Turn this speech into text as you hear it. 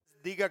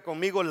Diga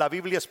conmigo, la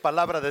Biblia es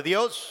palabra de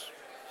Dios.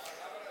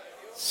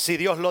 Si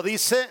Dios lo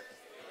dice,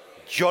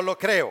 yo lo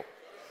creo.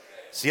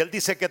 Si Él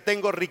dice que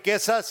tengo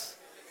riquezas,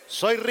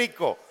 soy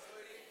rico.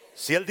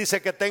 Si Él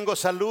dice que tengo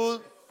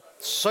salud,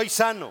 soy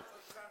sano.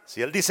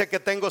 Si Él dice que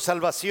tengo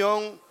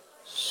salvación,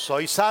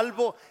 soy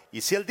salvo.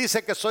 Y si Él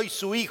dice que soy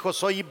su hijo,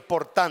 soy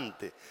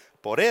importante.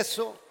 Por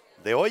eso,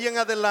 de hoy en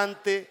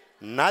adelante,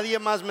 nadie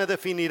más me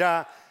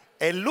definirá.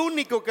 El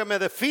único que me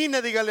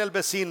define, dígale al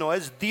vecino,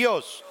 es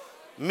Dios,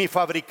 mi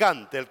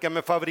fabricante, el que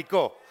me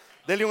fabricó.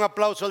 Dele un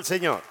aplauso al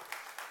Señor.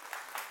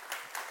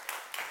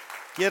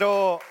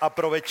 Quiero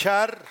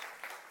aprovechar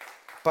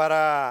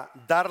para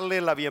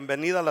darle la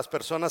bienvenida a las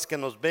personas que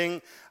nos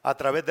ven a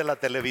través de la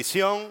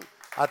televisión,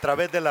 a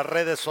través de las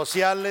redes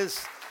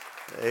sociales,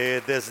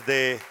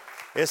 desde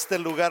este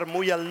lugar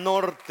muy al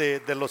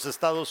norte de los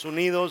Estados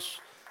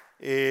Unidos.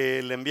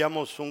 Le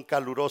enviamos un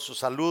caluroso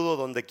saludo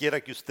donde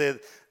quiera que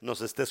usted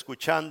nos esté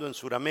escuchando, en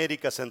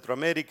Sudamérica,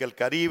 Centroamérica, el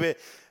Caribe,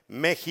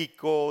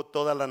 México,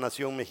 toda la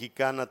nación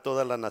mexicana,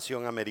 toda la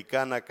nación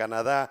americana,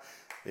 Canadá,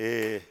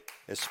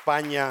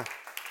 España.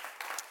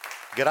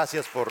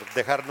 Gracias por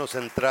dejarnos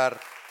entrar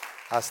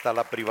hasta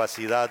la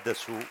privacidad de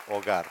su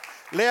hogar.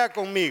 Lea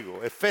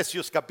conmigo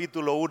Efesios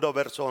capítulo 1,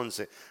 verso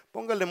 11.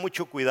 Póngale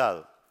mucho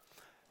cuidado.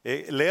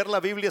 Leer la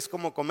Biblia es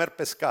como comer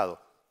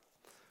pescado,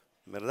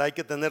 ¿verdad? Hay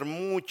que tener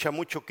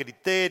mucho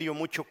criterio,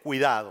 mucho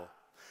cuidado.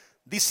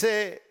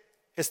 Dice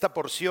esta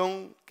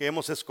porción que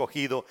hemos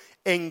escogido: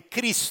 en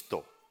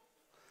Cristo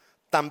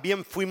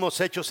también fuimos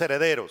hechos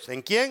herederos.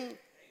 ¿En quién? En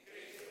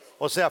Cristo.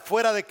 O sea,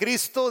 fuera de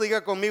Cristo,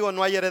 diga conmigo,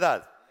 no hay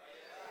heredad.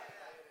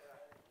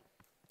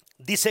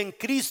 Dice: en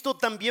Cristo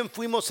también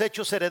fuimos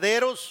hechos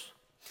herederos,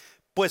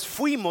 pues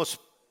fuimos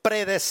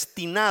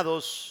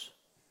predestinados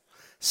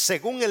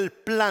según el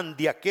plan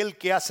de aquel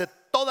que hace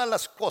todas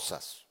las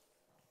cosas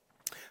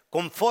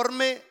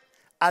conforme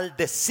al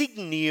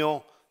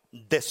designio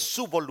de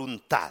su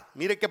voluntad.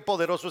 Mire qué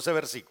poderoso ese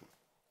versículo.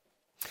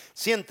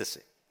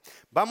 Siéntese.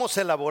 Vamos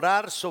a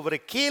elaborar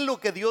sobre qué es lo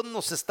que Dios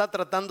nos está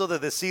tratando de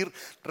decir.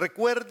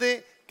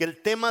 Recuerde que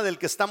el tema del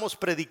que estamos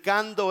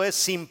predicando es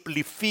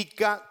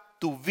Simplifica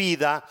tu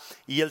vida,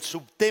 y el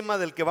subtema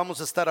del que vamos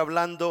a estar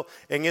hablando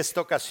en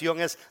esta ocasión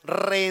es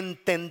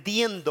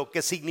reentendiendo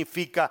qué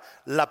significa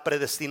la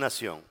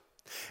predestinación.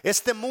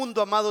 Este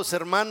mundo, amados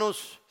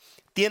hermanos,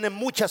 tiene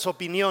muchas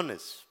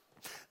opiniones.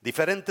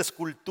 Diferentes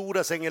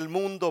culturas en el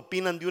mundo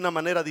opinan de una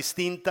manera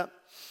distinta.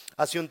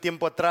 Hace un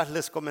tiempo atrás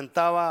les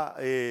comentaba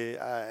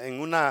en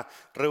una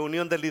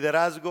reunión de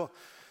liderazgo,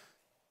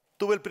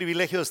 tuve el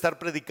privilegio de estar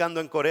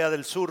predicando en Corea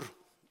del Sur,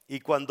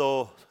 y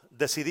cuando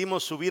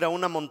decidimos subir a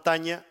una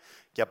montaña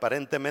que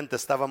aparentemente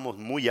estábamos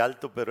muy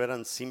alto, pero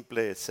eran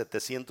simples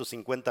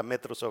 750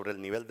 metros sobre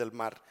el nivel del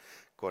mar.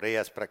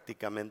 Corea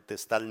prácticamente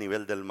está al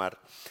nivel del mar.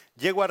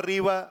 Llego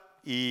arriba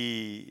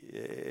y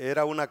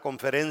era una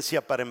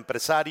conferencia para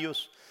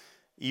empresarios,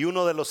 y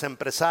uno de los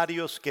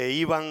empresarios que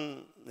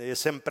iban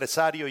es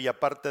empresario, y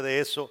aparte de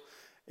eso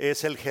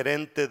es el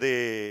gerente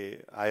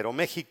de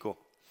Aeroméxico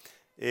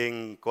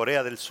en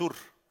Corea del Sur.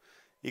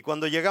 Y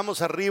cuando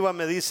llegamos arriba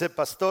me dice: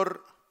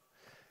 pastor,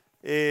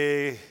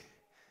 qué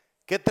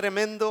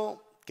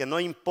tremendo que no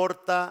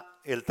importa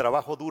el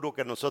trabajo duro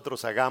que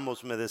nosotros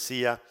hagamos, me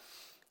decía,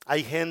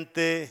 hay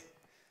gente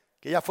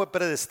que ya fue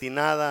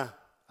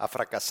predestinada a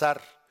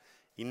fracasar,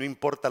 y no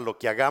importa lo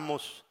que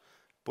hagamos,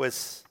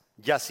 pues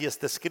ya sí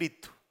está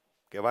escrito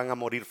que van a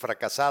morir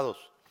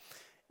fracasados.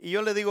 Y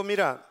yo le digo: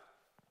 mira,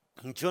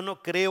 yo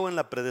no creo en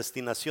la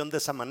predestinación de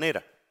esa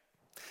manera.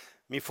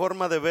 Mi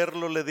forma de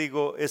verlo, le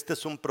digo, este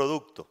es un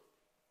producto.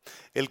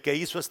 El que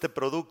hizo este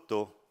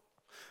producto,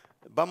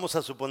 vamos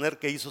a suponer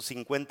que hizo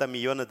 50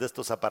 millones de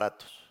estos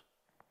aparatos.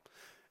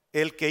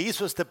 El que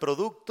hizo este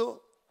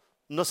producto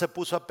no se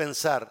puso a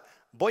pensar: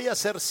 voy a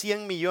hacer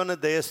 100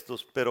 millones de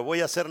estos, pero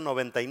voy a hacer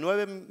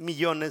 99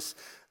 millones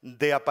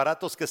de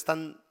aparatos que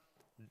están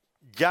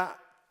ya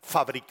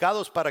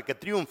fabricados para que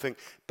triunfen,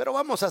 pero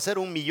vamos a hacer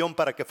 1 millón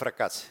para que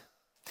fracase.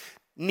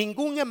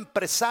 Ningún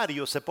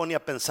empresario se pone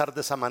a pensar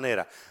de esa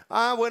manera.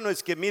 Bueno,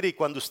 es que mire, y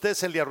cuando usted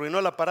se le arruinó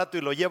el aparato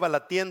y lo lleva a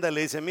la tienda y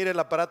le dice: mire el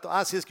aparato,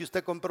 sí, es que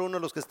usted compró uno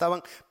de los que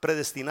estaban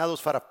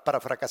predestinados para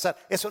fracasar.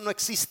 Eso no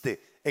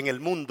existe en el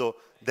mundo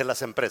de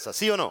las empresas,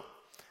 ¿sí o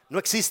no? No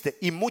existe,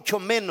 y mucho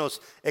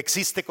menos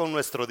existe con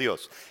nuestro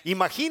Dios.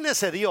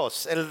 Imagínese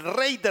Dios, el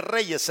Rey de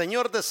Reyes,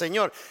 Señor de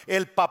Señor,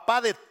 el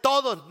papá de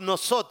todos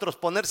nosotros,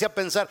 ponerse a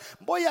pensar: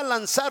 voy a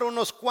lanzar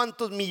unos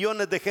cuantos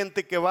millones de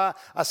gente que va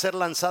a ser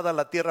lanzada a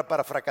la tierra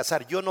para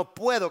fracasar. Yo no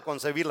puedo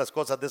concebir las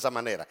cosas de esa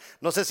manera.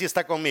 No sé si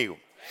está conmigo.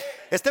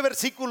 Este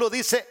versículo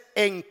dice: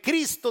 en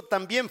Cristo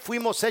también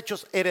fuimos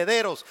hechos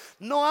herederos.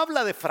 No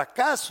habla de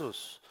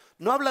fracasos,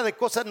 no habla de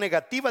cosas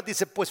negativas.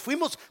 Dice: pues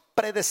fuimos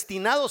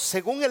predestinados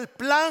según el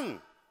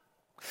plan.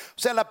 O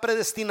sea, la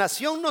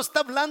predestinación no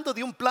está hablando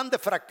de un plan de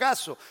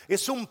fracaso,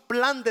 es un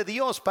plan de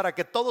Dios para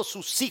que todos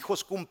sus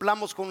hijos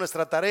cumplamos con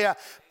nuestra tarea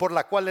por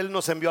la cual Él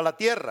nos envió a la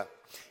tierra.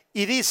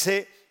 Y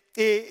dice: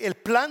 el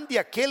plan de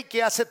aquel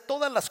que hace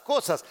todas las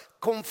cosas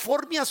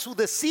conforme a su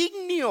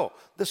designio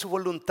de su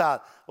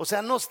voluntad. O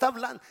sea, no está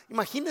hablando.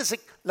 Imagínense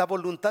la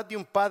voluntad de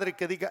un padre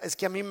que diga: es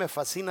que a mí me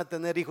fascina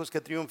tener hijos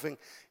que triunfen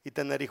y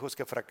tener hijos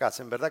que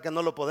fracasen. ¿Verdad que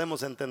no lo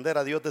podemos entender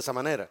a Dios de esa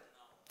manera?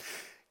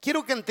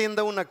 Quiero que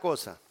entienda una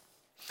cosa.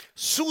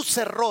 Sus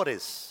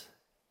errores,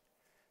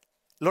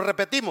 lo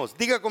repetimos,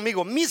 diga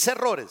conmigo: mis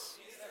errores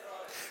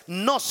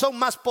no son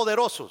más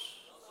poderosos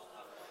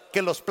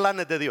que los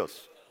planes de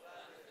Dios.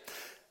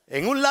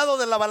 En un lado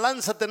de la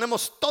balanza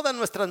tenemos todas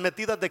nuestras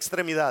metidas de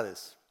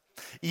extremidades,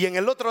 y en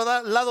el otro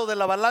lado de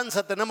la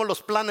balanza tenemos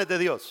los planes de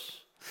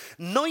Dios.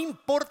 No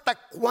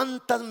importa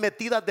cuántas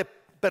metidas de,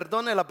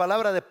 perdone la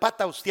palabra, de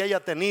pata usted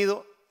haya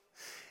tenido,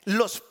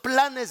 los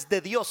planes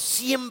de Dios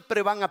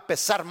siempre van a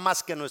pesar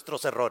más que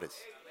nuestros errores.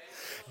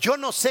 Yo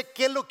no sé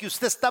qué es lo que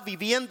usted está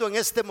viviendo en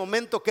este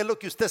momento, qué es lo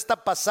que usted está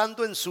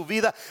pasando en su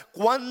vida,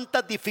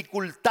 cuántas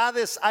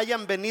dificultades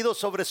hayan venido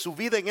sobre su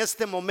vida en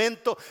este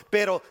momento,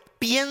 pero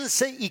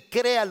piense y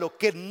créalo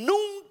que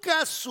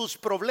nunca sus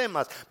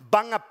problemas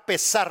van a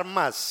pesar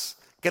más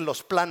que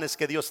los planes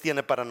que Dios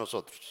tiene para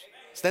nosotros.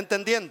 ¿Está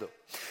entendiendo?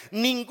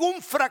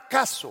 Ningún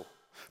fracaso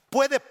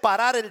puede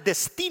parar el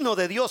destino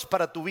de Dios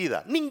para tu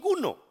vida,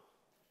 ninguno.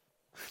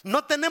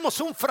 No tenemos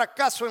un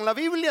fracaso en la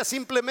Biblia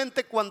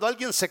simplemente cuando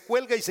alguien se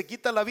cuelga y se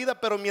quita la vida,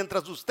 pero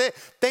mientras usted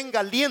tenga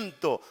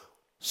aliento,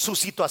 su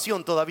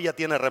situación todavía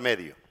tiene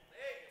remedio.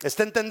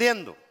 ¿Está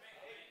entendiendo?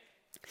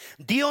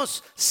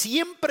 Dios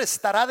siempre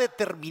estará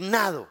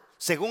determinado,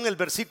 según el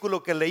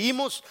versículo que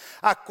leímos,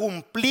 a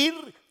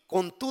cumplir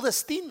con tu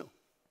destino.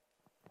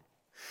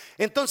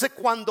 Entonces,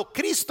 cuando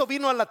Cristo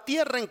vino a la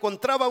tierra,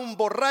 encontraba a un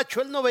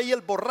borracho. Él no veía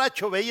el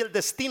borracho, veía el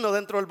destino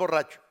dentro del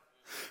borracho.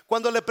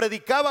 Cuando le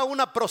predicaba a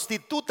una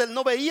prostituta, él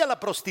no veía a la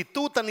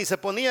prostituta ni se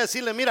ponía a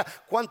decirle: mira,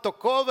 cuánto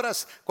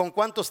cobras, con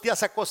cuántos te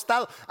has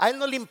acostado. A él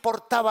no le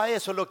importaba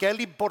eso. Lo que a él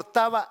le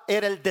importaba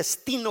era el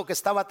destino que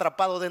estaba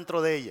atrapado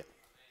dentro de ella.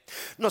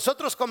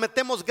 Nosotros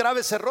cometemos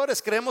graves errores.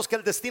 Creemos que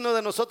el destino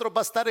de nosotros va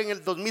a estar en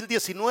el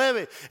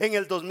 2019, en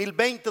el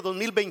 2020,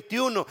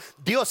 2021.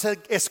 Dios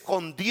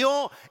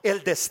escondió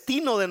el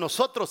destino de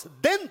nosotros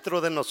dentro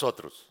de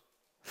nosotros.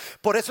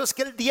 Por eso es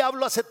que el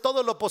diablo hace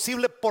todo lo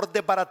posible por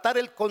desbaratar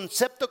el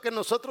concepto que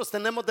nosotros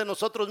tenemos de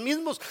nosotros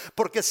mismos.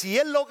 Porque si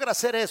él logra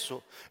hacer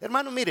eso,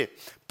 hermano, mire,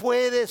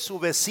 puede su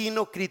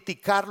vecino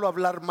criticarlo,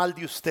 hablar mal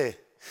de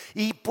usted,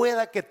 y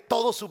pueda que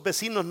todos sus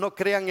vecinos no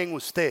crean en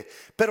usted,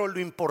 pero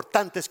lo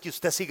importante es que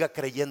usted siga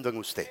creyendo en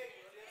usted.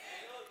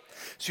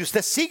 Si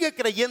usted sigue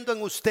creyendo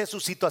en usted, su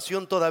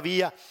situación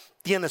todavía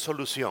tiene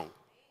solución.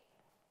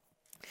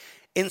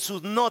 En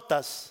sus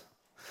notas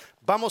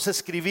vamos a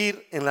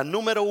escribir en la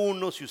número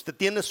 1, si usted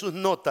tiene sus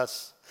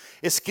notas,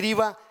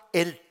 escriba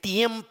el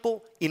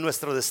tiempo y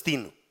nuestro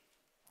destino.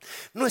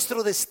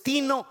 Nuestro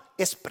destino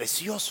es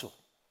precioso.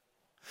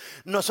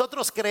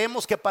 Nosotros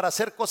creemos que para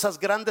hacer cosas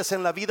grandes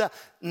en la vida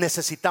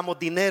necesitamos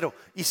dinero.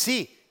 Y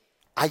sí,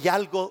 hay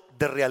algo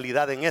de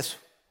realidad en eso.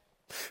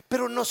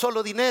 Pero no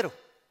solo dinero.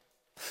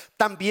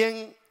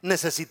 También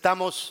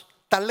necesitamos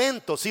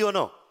talento, ¿sí o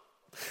no?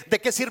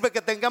 ¿De qué sirve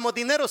que tengamos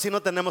dinero si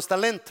no tenemos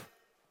talento?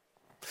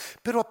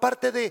 Pero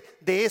aparte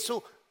de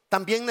eso,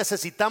 también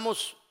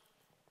necesitamos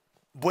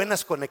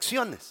buenas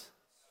conexiones,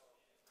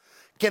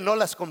 que no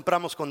las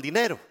compramos con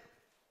dinero.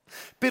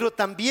 Pero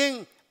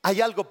también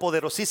hay algo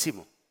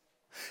poderosísimo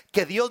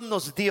que Dios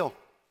nos dio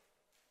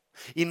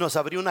y nos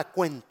abrió una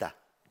cuenta,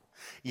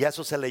 y a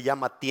eso se le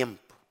llama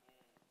tiempo.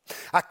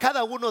 A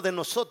cada uno de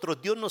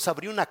nosotros Dios nos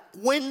abrió una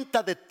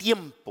cuenta de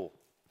tiempo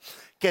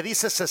que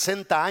dice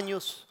 60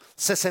 años,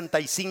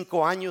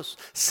 65 años,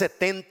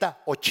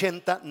 70,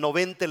 80,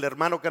 90. El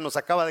hermano que nos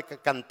acaba de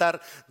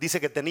cantar dice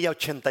que tenía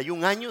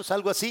 81 años,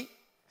 algo así.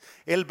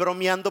 Él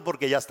bromeando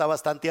porque ya está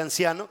bastante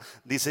anciano,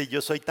 dice: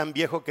 yo soy tan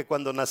viejo que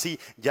cuando nací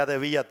ya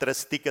debía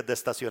 3 tickets de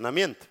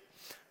estacionamiento.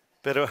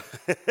 Pero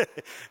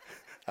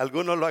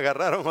algunos lo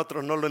agarraron,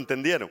 otros no lo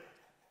entendieron.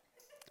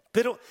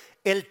 Pero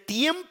el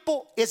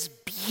tiempo es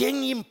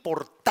bien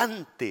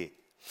importante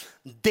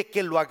de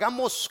que lo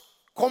hagamos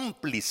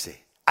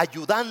cómplice,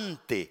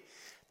 ayudante,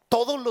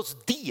 todos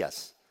los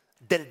días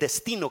del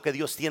destino que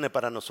Dios tiene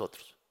para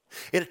nosotros.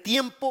 El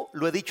tiempo,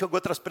 lo he dicho en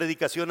otras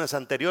predicaciones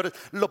anteriores,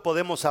 lo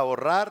podemos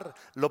ahorrar,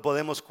 lo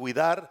podemos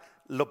cuidar,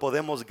 lo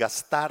podemos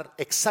gastar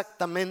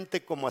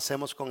exactamente como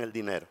hacemos con el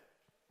dinero.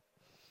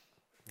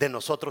 De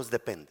nosotros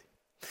depende.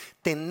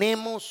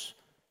 Tenemos,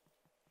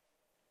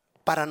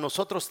 para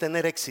nosotros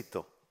tener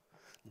éxito,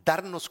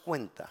 darnos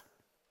cuenta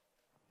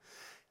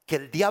que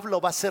el diablo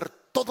va a hacer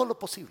todo lo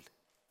posible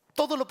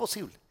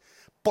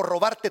por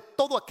robarte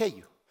todo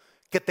aquello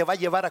que te va a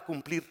llevar a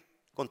cumplir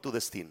con tu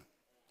destino.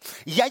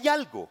 Y hay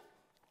algo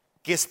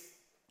que es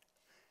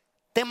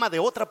tema de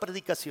otra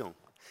predicación,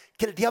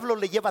 que el diablo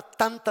le lleva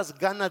tantas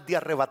ganas de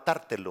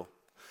arrebatártelo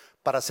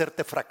para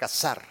hacerte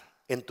fracasar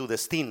en tu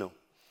destino,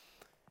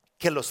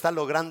 que lo está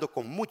logrando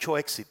con mucho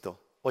éxito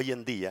hoy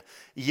en día,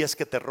 y es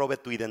que te robe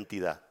tu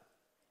identidad.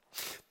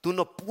 Tú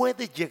no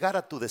puedes llegar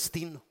a tu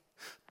destino,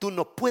 tú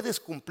no puedes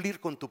cumplir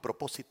con tu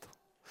propósito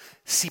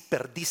si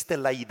perdiste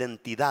la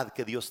identidad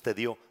que Dios te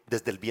dio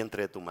desde el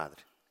vientre de tu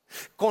madre.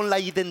 Con la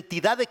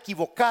identidad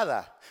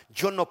equivocada,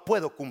 yo no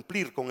puedo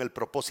cumplir con el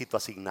propósito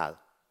asignado.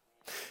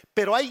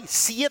 Pero hay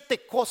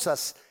 7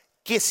 cosas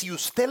que si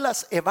usted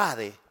las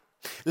evade,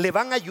 le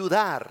van a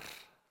ayudar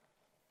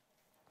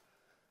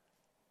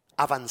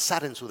a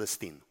avanzar en su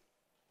destino.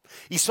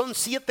 Y son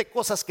 7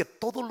 cosas que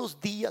todos los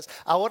días,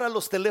 ahora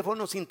los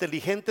teléfonos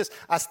inteligentes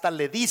hasta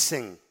le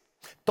dicen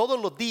todos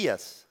los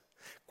días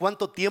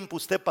cuánto tiempo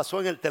usted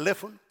pasó en el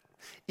teléfono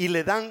y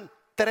le dan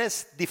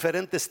 3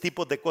 diferentes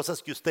tipos de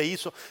cosas que usted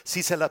hizo.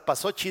 Si se las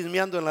pasó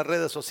chismeando en las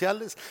redes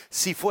sociales,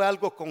 si fue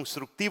algo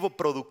constructivo,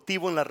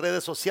 productivo en las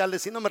redes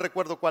sociales, y no me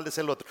recuerdo cuál es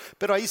el otro,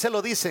 pero ahí se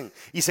lo dicen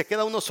y se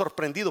queda uno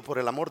sorprendido. Por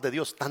el amor de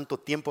Dios, tanto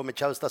tiempo me he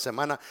echado esta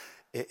semana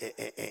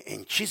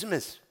en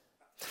chismes.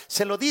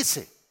 Se lo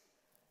dice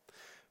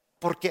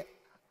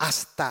porque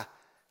hasta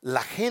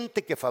la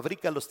gente que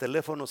fabrica los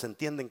teléfonos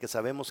entienden que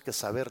sabemos que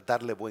saber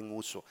darle buen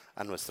uso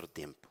a nuestro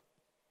tiempo.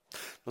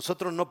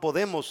 Nosotros no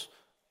podemos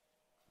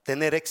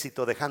tener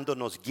éxito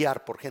dejándonos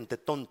guiar por gente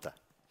tonta,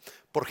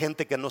 por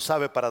gente que no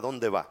sabe para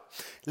dónde va.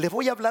 Le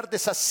voy a hablar de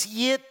esas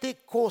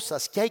 7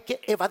 cosas que hay que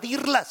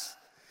evadirlas.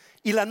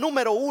 Y la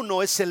número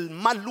 1 es el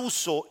mal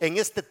uso en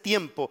este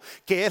tiempo,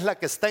 que es la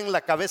que está en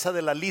la cabeza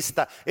de la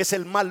lista, es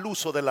el mal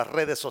uso de las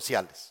redes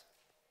sociales.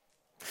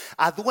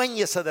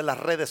 Aduéñese de las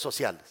redes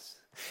sociales.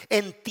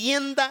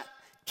 Entienda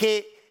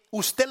que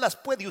usted las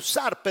puede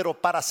usar, pero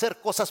para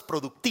hacer cosas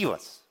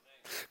productivas.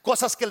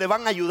 Cosas que le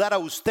van a ayudar a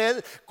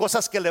usted,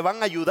 cosas que le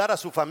van a ayudar a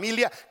su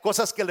familia,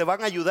 cosas que le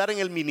van a ayudar en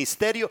el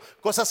ministerio,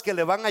 cosas que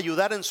le van a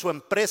ayudar en su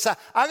empresa.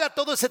 Haga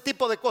todo ese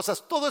tipo de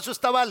cosas, todo eso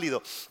está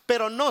válido,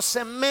 pero no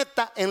se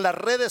meta en las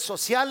redes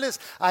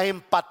sociales a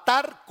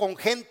empatar con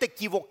gente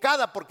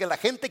equivocada, porque la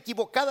gente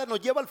equivocada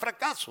nos lleva al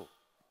fracaso.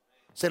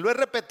 Se lo he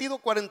repetido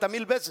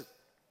 40,000 veces.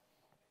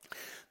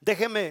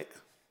 Déjeme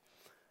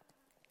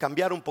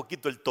cambiar un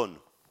poquito el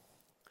tono.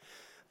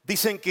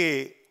 Dicen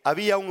que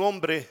había un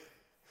hombre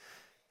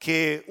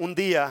que un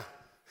día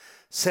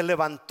se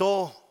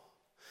levantó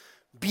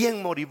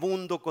bien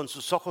moribundo, con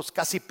sus ojos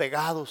casi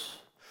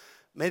pegados,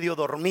 medio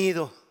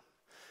dormido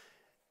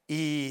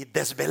y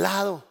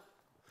desvelado.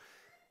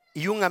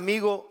 Y un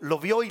amigo lo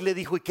vio y le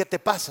dijo: ¿y qué te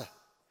pasa?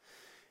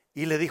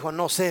 Y le dijo: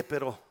 no sé,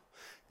 pero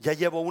ya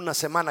llevo una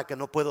semana que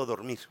no puedo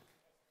dormir.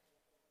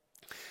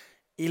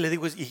 Y le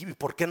digo: ¿y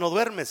por qué no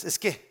duermes? Es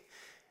que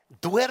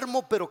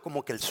duermo, pero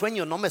como que el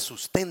sueño no me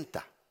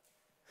sustenta.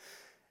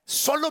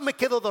 Solo me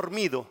quedo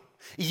dormido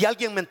y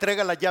alguien me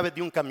entrega las llaves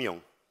de un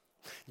camión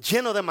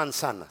lleno de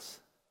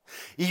manzanas.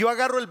 Y yo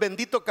agarro el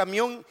bendito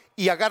camión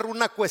y agarro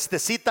una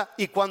cuestecita,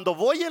 y cuando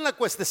voy en la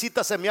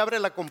cuestecita se me abre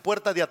la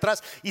compuerta de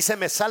atrás y se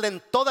me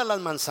salen todas las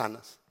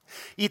manzanas.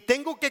 Y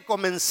tengo que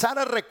comenzar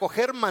a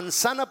recoger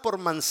manzana por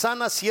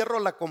manzana. Cierro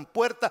la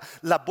compuerta,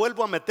 la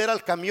vuelvo a meter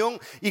al camión,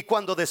 y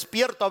cuando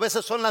despierto a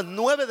veces son las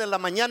 9 de la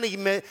mañana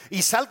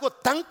y salgo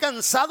tan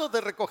cansado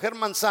de recoger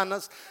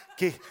manzanas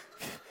que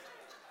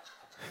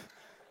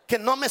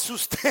no me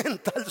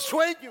sustenta el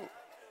sueño.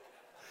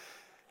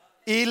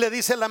 Y le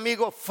dice el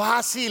amigo: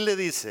 fácil, le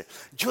dice,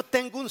 yo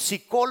tengo un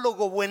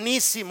psicólogo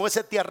buenísimo,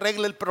 ese te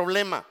arregla el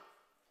problema.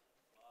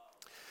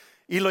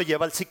 Y lo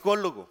lleva al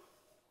psicólogo.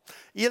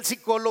 Y el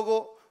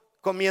psicólogo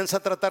comienza a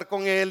tratar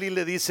con él y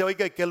le dice: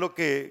 oiga, ¿qué es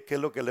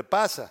lo que le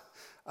pasa?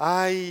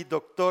 Ay,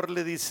 doctor,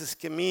 le dices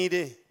que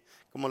mire,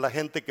 como la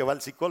gente que va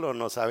al psicólogo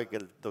no sabe que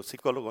el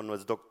psicólogo no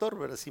es doctor,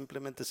 ¿verdad?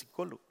 Simplemente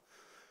psicólogo.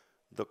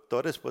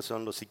 Doctores pues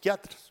son los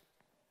psiquiatras.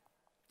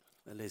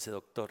 Le dice: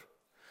 doctor,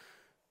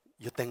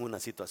 yo tengo una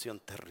situación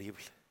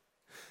terrible.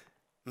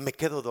 Me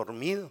quedo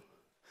dormido,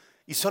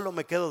 y solo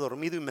me quedo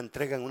dormido, y me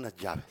entregan unas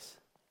llaves.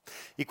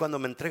 Y cuando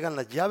me entregan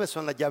las llaves,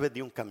 son las llaves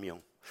de un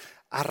camión.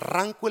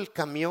 Arranco el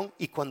camión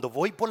y cuando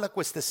voy por la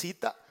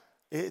cuestecita,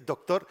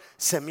 doctor,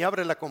 se me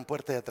abre la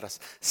compuerta de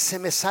atrás. Se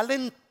me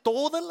salen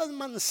todas las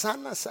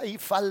manzanas ahí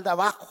falda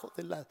abajo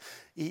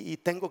y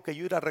tengo que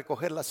yo ir a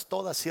recogerlas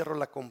todas. Cierro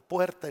la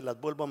compuerta y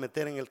las vuelvo a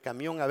meter en el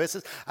camión. A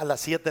veces a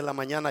las 7 de la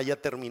mañana ya he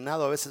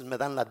terminado. A veces me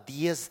dan las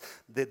 10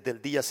 del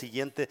día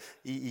siguiente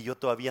y yo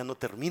todavía no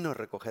termino de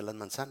recoger las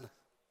manzanas.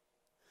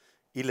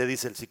 Y le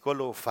dice el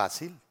psicólogo: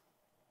 fácil.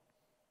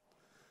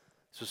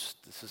 Eso es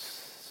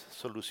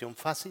solución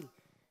fácil.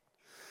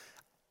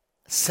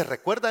 ¿Se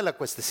recuerda de la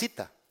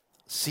cuestecita?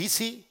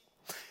 Sí.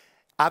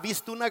 ¿Ha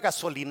visto una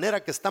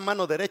gasolinera que está a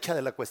mano derecha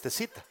de la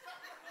cuestecita?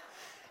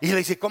 Y le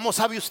dice: ¿cómo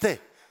sabe usted?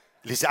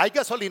 Le dice: ¿hay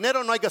gasolinera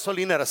o no hay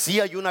gasolinera? Sí,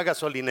 hay una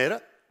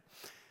gasolinera.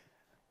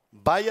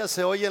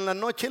 Váyase hoy en la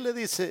noche, le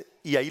dice,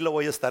 y ahí lo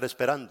voy a estar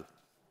esperando.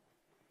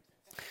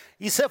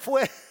 Y se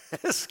fue.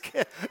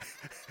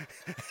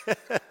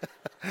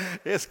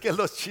 Es que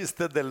los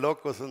chistes de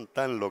locos son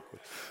tan locos.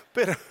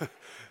 Pero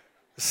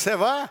se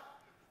va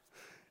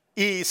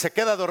y se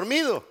queda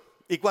dormido.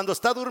 Y cuando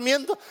está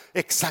durmiendo,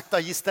 exacto,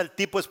 allí está el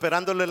tipo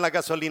esperándole en la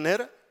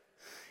gasolinera.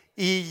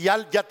 Y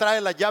ya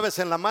trae las llaves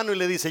en la mano y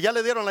le dice: ¿ya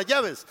le dieron las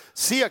llaves?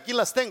 Sí, aquí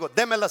las tengo,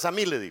 démelas a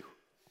mí, le dijo.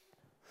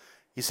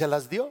 Y se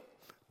las dio.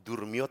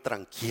 Durmió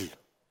tranquilo.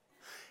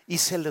 Y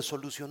se le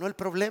solucionó el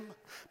problema.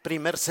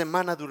 Primera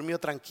semana durmió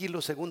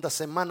tranquilo, segunda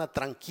semana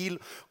tranquilo.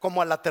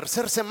 Como a la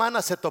tercera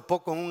semana se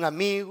topó con un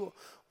amigo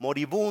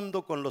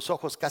moribundo, con los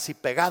ojos casi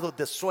pegados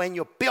de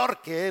sueño,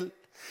 peor que él.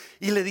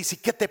 Y le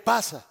dice, ¿qué te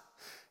pasa?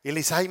 Y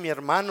le dice, ay, mi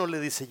hermano, le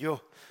dice,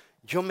 yo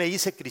me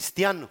hice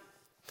cristiano.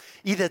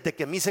 Y desde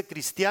que me hice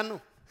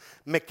cristiano,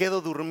 me quedo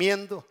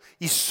durmiendo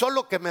y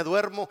solo que me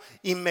duermo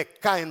y me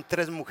caen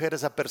 3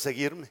 mujeres a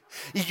perseguirme.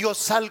 Y yo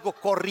salgo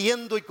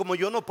corriendo y como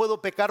yo no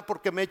puedo pecar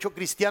porque me he hecho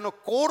cristiano,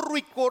 corro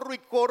y corro y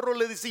corro.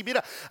 Le dice, y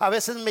mira, a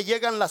veces me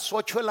llegan las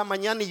 8 de la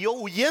mañana y yo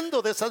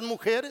huyendo de esas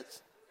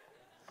mujeres.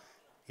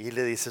 Y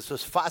le dice, eso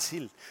es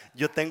fácil.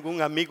 Yo tengo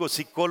un amigo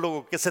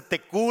psicólogo que se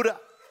te cura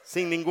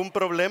sin ningún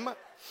problema.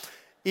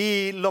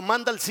 Y lo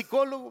manda al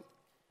psicólogo.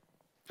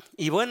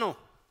 Y bueno,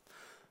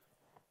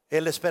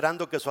 él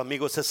esperando que su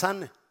amigo se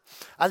sane.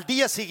 Al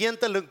día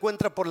siguiente lo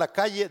encuentra por la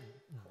calle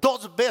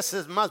 2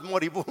 veces más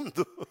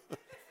moribundo.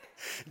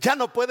 Ya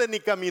no puede ni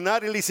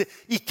caminar. Y le dice,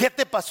 ¿y qué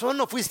te pasó?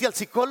 ¿No fuiste al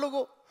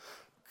psicólogo?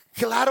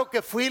 Claro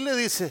que fui, le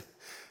dice.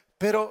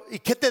 Pero, ¿y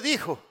qué te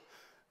dijo?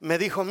 Me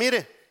dijo,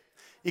 mire,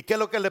 ¿y qué es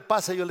lo que le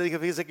pasa? Yo le dije,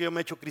 fíjese que yo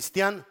me he hecho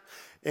cristiano.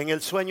 En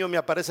el sueño me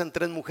aparecen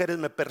 3 mujeres,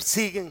 me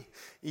persiguen.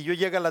 Y yo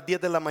llego a las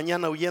 10 de la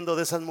mañana huyendo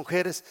de esas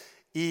mujeres.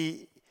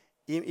 Y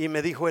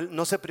me dijo él,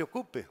 no se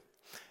preocupe,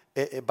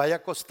 vaya a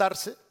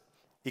acostarse.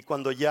 Y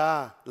cuando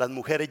ya las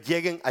mujeres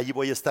lleguen, allí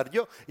voy a estar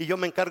yo. Y yo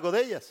me encargo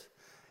de ellas.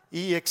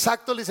 Y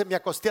exacto, le dice, me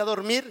acosté a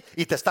dormir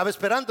y te estaba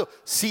esperando.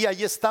 Sí,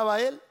 allí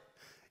estaba él.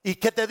 ¿Y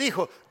qué te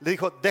dijo? Le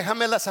dijo,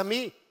 déjamelas a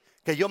mí,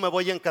 que yo me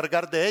voy a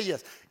encargar de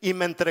ellas. Y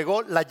me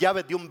entregó la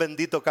llave de un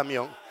bendito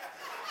camión.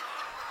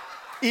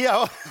 Y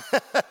ahora,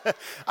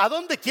 ¿a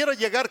dónde quiero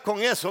llegar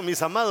con eso,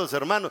 mis amados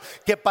hermanos?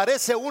 Que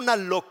parece una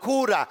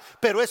locura,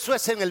 pero eso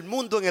es en el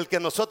mundo en el que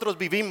nosotros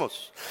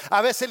vivimos. A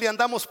veces le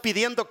andamos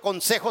pidiendo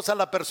consejos a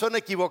la persona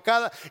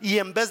equivocada y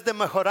en vez de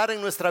mejorar en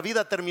nuestra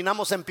vida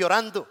terminamos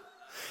empeorando.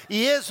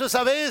 Y eso es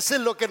a veces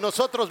lo que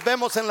nosotros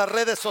vemos en las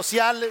redes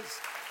sociales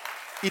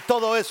y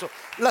todo eso.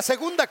 La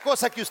segunda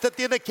cosa que usted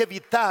tiene que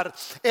evitar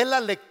es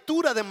la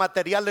lectura de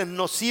materiales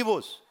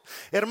nocivos.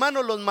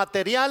 Hermano, los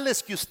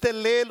materiales que usted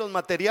lee, los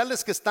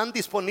materiales que están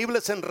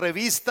disponibles en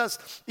revistas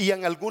y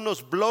en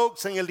algunos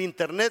blogs en el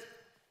internet,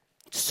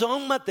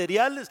 son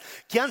materiales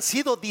que han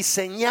sido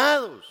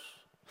diseñados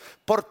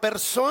por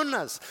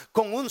personas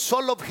con un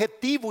solo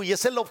objetivo, y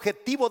es el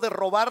objetivo de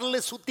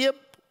robarle su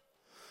tiempo.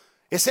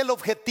 Es el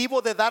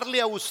objetivo de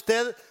darle a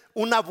usted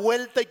una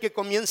vuelta y que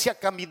comience a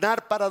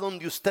caminar para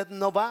donde usted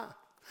no va.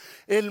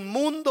 El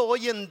mundo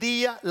hoy en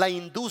día, la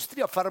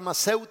industria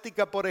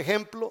farmacéutica, por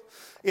ejemplo,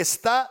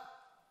 está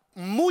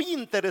muy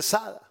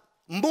interesada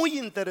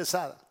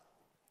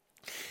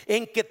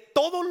en que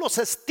todos los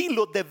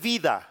estilos de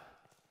vida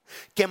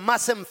que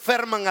más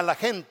enferman a la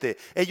gente,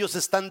 ellos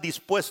están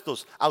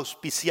dispuestos a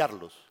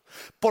auspiciarlos.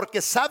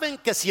 Porque saben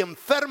que si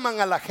enferman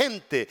a la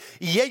gente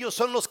y ellos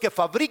son los que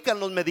fabrican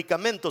los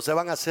medicamentos, se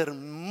van a hacer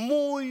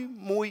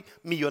muy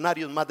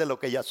millonarios más de lo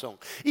que ya son.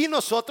 Y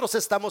nosotros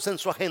estamos en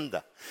su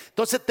agenda.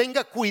 Entonces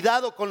tenga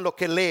cuidado con lo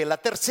que lee. La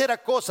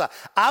tercera cosa,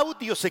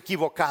 audios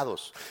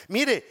equivocados.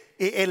 Mire,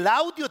 el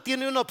audio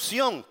tiene una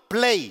opción,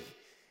 play.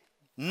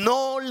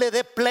 No le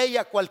dé play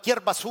a cualquier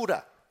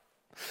basura.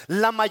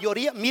 La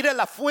mayoría, mire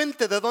la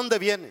fuente de dónde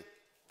viene.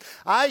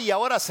 Y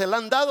ahora se le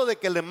han dado de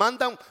que le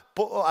mandan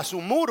a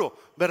su muro,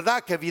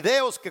 ¿verdad? Que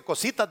videos, que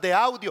cositas de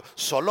audio.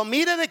 Solo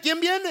mire de quién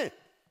viene.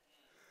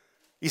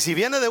 Y si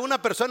viene de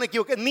una persona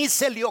equivocada, ni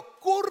se le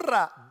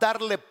ocurra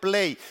darle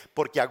play,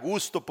 porque a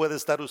gusto puede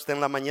estar usted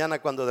en la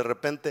mañana cuando de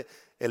repente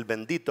el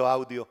bendito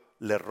audio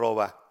le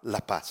roba la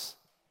paz.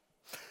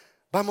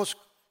 Vamos,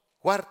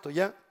 cuarto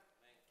ya.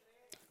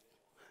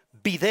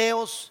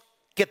 Videos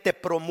que te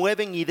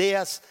promueven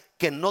ideas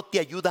que no te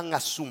ayudan a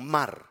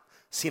sumar,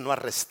 sino a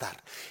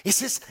restar.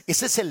 Esa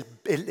es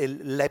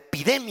la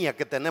epidemia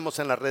que tenemos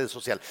en las redes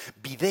sociales.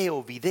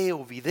 Video,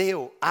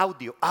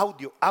 audio.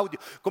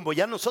 Como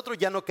ya nosotros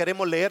ya no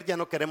queremos leer, ya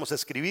no queremos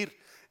escribir,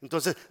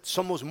 entonces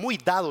somos muy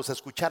dados a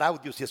escuchar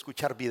audios y a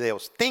escuchar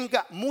videos.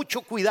 Tenga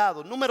mucho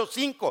cuidado. Número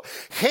 5,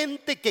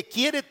 gente que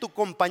quiere tu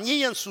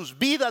compañía en sus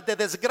vidas de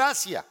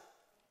desgracia.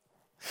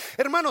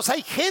 Hermanos,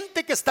 hay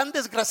gente que están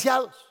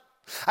desgraciados,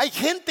 hay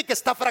gente que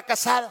está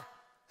fracasada.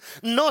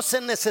 No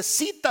se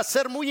necesita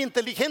ser muy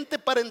inteligente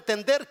para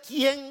entender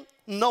quién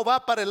no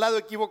va para el lado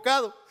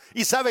equivocado.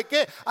 ¿Y sabe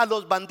qué? A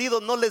los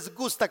bandidos no les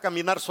gusta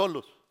caminar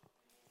solos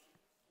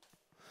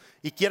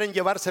y quieren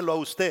llevárselo a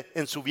usted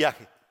en su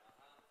viaje.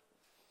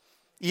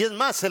 Y es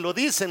más, se lo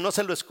dicen, no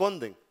se lo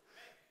esconden.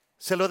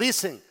 Se lo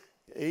dicen.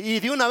 Y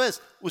de una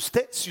vez,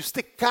 si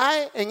usted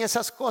cae en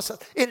esas cosas,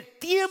 el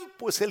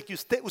tiempo es el que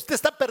usted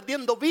está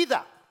perdiendo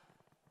vida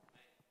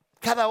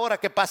cada hora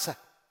que pasa.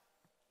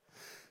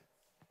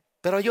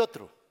 Pero hay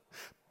otro,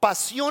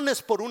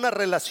 pasiones por una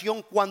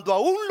relación cuando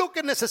aún lo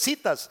que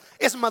necesitas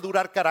es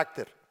madurar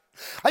carácter.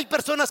 Hay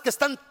personas que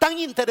están tan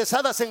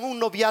interesadas en un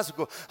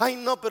noviazgo. Ay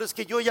no, pero es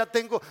que yo ya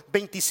tengo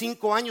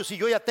 25 años y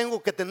yo ya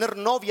tengo que tener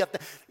novia.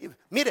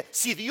 Mire,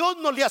 si Dios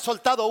no le ha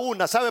soltado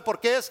una, ¿sabe por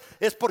qué es?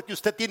 Es porque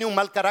usted tiene un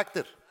mal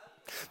carácter.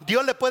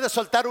 Dios le puede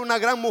soltar una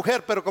gran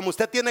mujer, pero como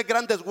usted tiene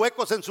grandes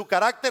huecos en su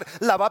carácter,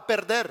 la va a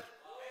perder.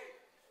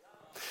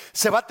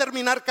 Se va a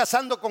terminar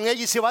casando con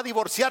ella y se va a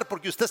divorciar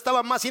porque usted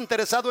estaba más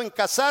interesado en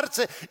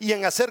casarse y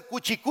en hacer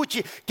cuchi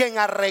cuchi que en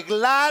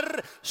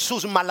arreglar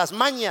sus malas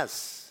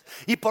mañas.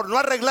 Y por no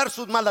arreglar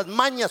sus malas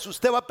mañas,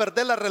 usted va a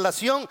perder la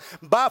relación,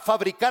 va a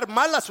fabricar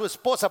mal a su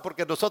esposa,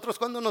 porque nosotros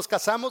cuando nos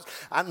casamos,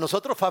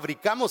 nosotros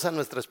fabricamos a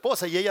nuestra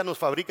esposa y ella nos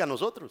fabrica a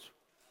nosotros.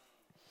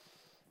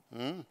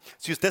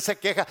 Si usted se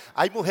queja,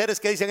 hay mujeres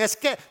que dicen, es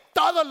que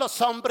todos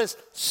los hombres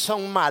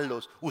son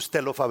malos.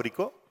 ¿Usted lo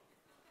fabricó?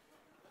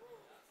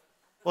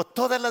 ¿O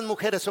todas las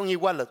mujeres son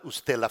iguales?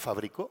 ¿Usted la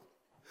fabricó?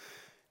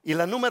 Y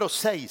la número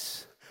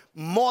 6,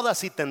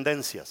 modas y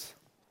tendencias.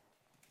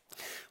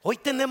 Hoy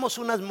tenemos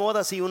unas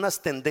modas y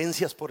unas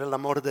tendencias, por el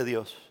amor de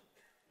Dios.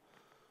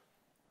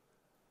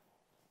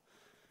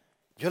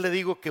 Yo le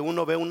digo que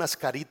uno ve unas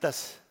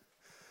caritas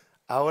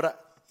ahora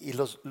y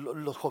los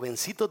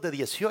jovencitos de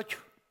 18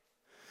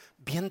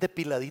 bien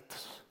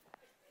depiladitos.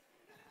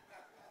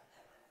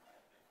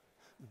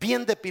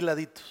 Bien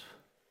depiladitos.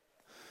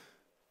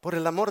 Por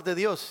el amor de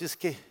Dios, si es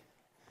que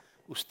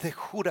usted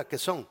jura que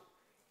son.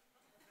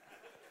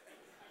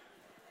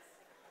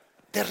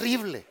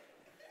 Terrible.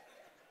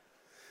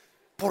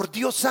 Por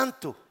Dios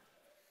santo.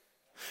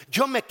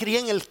 Yo me crié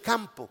en el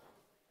campo.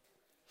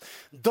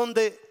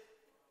 Donde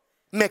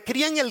me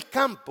crié en el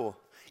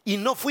campo y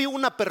no fui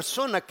una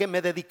persona que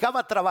me dedicaba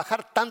a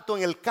trabajar tanto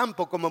en el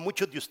campo como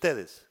muchos de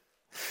ustedes.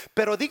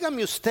 Pero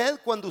dígame usted,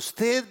 cuando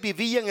usted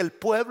vivía en el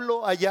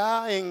pueblo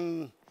allá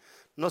en,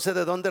 no sé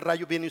de dónde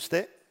rayo viene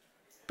usted,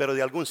 pero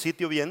de algún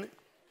sitio viene.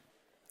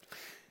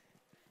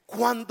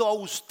 Cuando a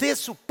usted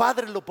su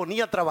padre lo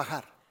ponía a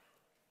trabajar,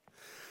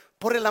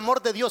 por el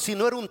amor de Dios, si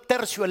no era un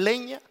tercio de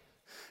leña,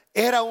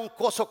 era un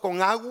coso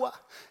con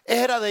agua,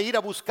 era de ir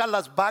a buscar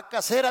las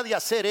vacas, era de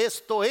hacer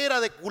esto, era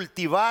de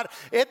cultivar,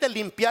 es de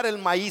limpiar el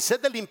maíz,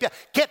 es de limpiar.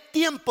 ¿Qué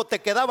tiempo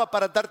te quedaba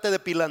para estarte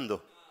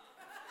depilando?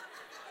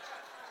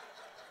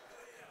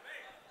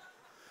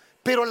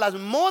 Pero las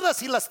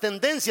modas y las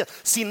tendencias,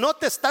 si no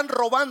te están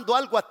robando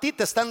algo a ti,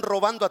 te están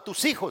robando a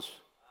tus hijos.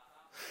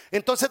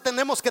 Entonces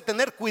tenemos que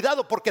tener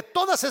cuidado, porque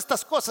todas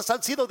estas cosas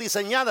han sido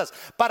diseñadas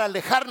para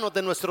alejarnos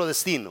de nuestro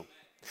destino.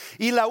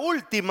 Y la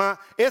última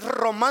es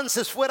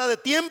romances fuera de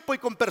tiempo y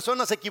con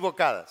personas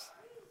equivocadas.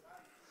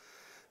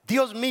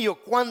 Dios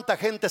mío, cuánta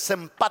gente se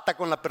empata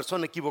con la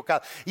persona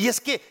equivocada. Y es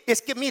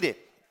que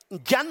mire,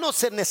 ya no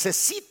se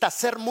necesita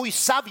ser muy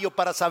sabio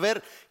para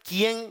saber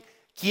quién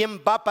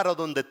va para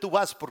donde tú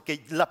vas,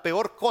 porque la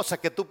peor cosa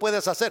que tú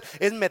puedes hacer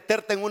es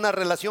meterte en una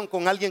relación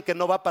con alguien que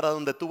no va para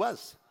donde tú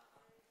vas.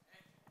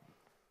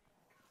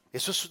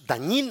 Eso es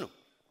dañino.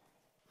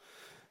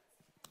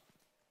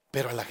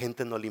 Pero a la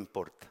gente no le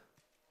importa.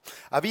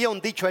 Había un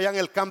dicho allá en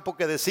el campo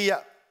que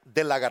decía,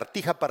 de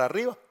lagartija para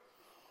arriba,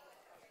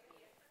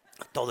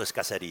 todo es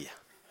cacería.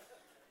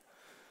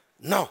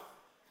 No.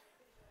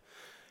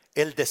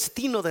 El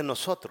destino de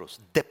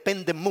nosotros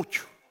depende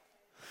mucho.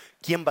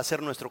 ¿Quién va a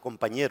ser nuestro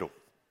compañero?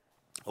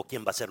 ¿O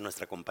quién va a ser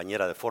nuestra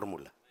compañera de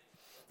fórmula?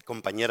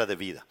 Compañera de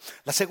vida.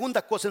 La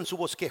segunda cosa en su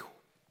bosquejo,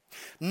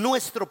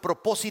 nuestro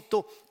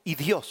propósito y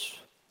Dios.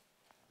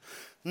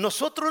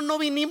 Nosotros no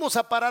vinimos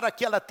a parar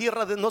aquí a la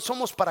tierra, no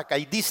somos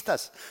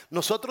paracaidistas.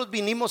 Nosotros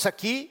vinimos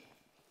aquí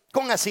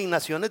con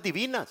asignaciones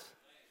divinas.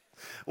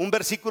 Un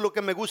versículo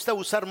que me gusta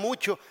usar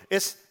mucho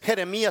es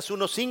Jeremías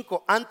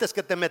 1:5. Antes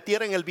que te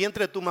metiera en el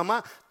vientre de tu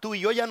mamá, tú y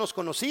yo ya nos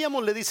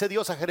conocíamos, le dice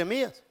Dios a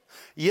Jeremías.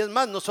 Y es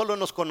más, no solo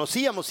nos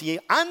conocíamos, y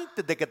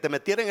antes de que te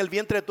metiera en el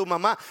vientre de tu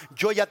mamá,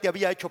 yo ya te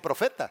había hecho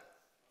profeta.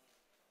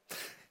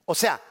 O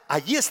sea,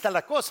 allí está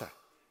la cosa,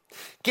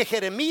 que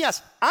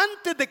Jeremías,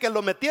 antes de que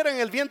lo metiera en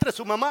el vientre de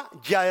su mamá,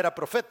 ya era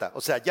profeta. O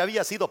sea, ya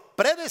había sido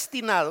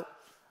predestinado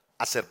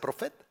a ser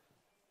profeta.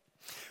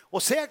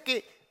 O sea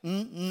que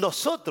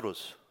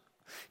nosotros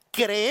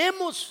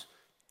creemos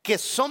que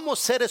somos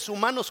seres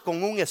humanos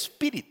con un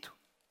espíritu,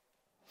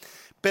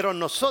 pero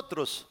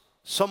nosotros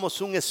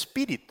somos un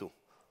espíritu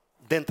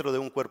dentro de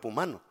un cuerpo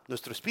humano.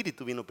 Nuestro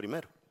espíritu vino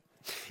primero.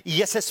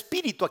 Y ese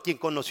espíritu a quien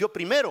conoció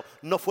primero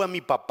no fue a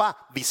mi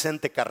papá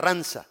Vicente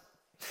Carranza.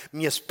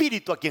 Mi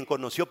espíritu a quien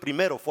conoció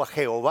primero fue a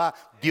Jehová,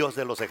 Dios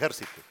de los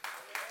ejércitos.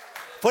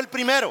 Fue el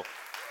primero.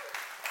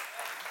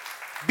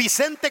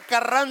 Vicente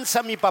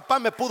Carranza, mi papá,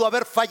 me pudo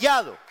haber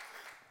fallado,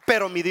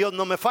 pero mi Dios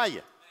no me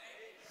falla.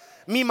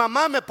 Mi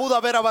mamá me pudo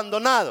haber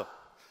abandonado,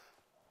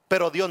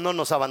 pero Dios no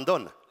nos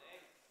abandona.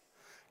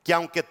 Que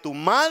aunque tu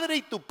madre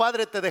y tu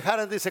padre te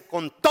dejaran, dice,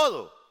 con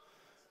todo,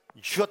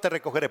 yo te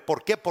recogeré.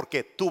 ¿Por qué?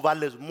 Porque tú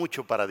vales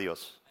mucho para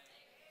Dios.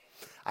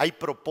 Hay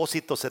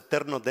propósitos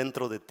eternos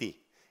dentro de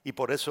ti. Y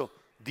por eso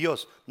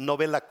Dios no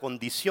ve la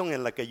condición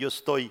en la que yo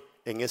estoy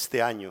en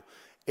este año.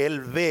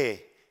 Él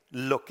ve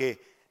lo que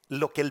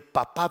el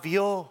papá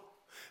vio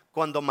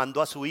cuando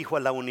mandó a su hijo a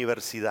la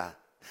universidad.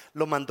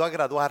 Lo mandó a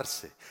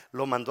graduarse,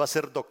 lo mandó a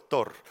ser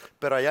doctor.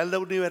 Pero allá en la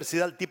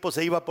universidad el tipo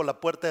se iba por la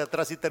puerta de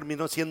atrás y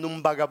terminó siendo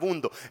un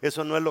vagabundo.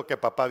 Eso no es lo que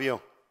papá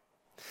vio.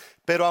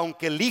 Pero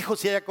aunque el hijo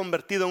se haya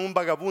convertido en un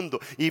vagabundo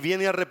y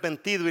viene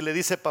arrepentido y le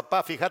dice: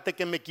 papá, fíjate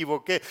que me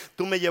equivoqué,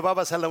 tú me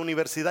llevabas a la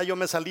universidad, yo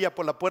me salía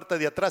por la puerta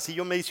de atrás y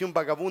yo me hice un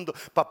vagabundo,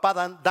 papá,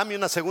 dame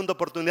una segunda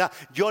oportunidad.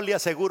 Yo le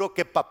aseguro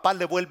que papá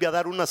le vuelve a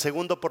dar una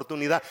segunda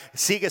oportunidad.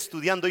 Sigue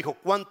estudiando, hijo,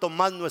 cuánto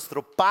más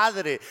nuestro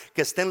Padre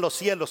que está en los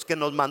cielos, que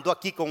nos mandó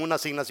aquí con una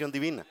asignación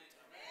divina.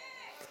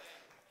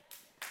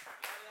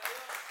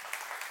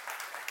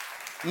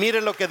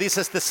 Mire lo que dice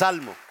este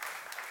salmo.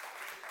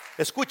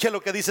 Escuche lo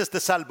que dice este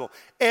salmo: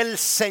 el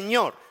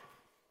Señor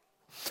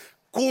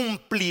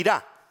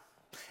cumplirá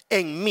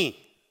en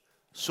mí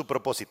su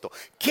propósito.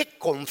 Qué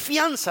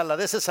confianza la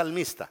de ese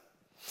salmista.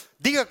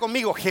 Diga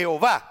conmigo: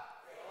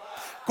 Jehová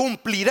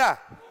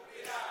cumplirá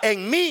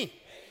en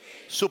mí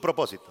su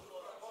propósito.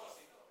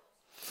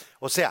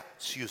 O sea,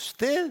 si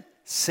usted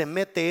se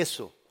mete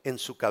eso en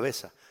su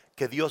cabeza,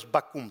 que Dios va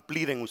a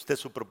cumplir en usted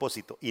su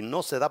propósito, y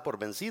no se da por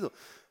vencido,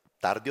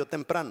 tarde o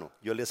temprano,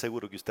 yo le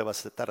aseguro que usted va a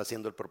estar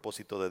haciendo el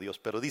propósito de Dios.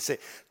 Pero dice: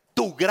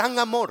 tu gran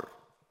amor,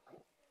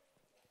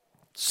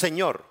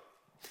 Señor,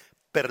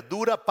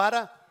 perdura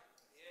para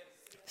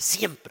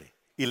siempre.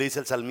 Y le dice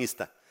el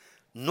salmista: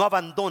 no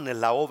abandones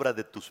la obra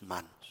de tus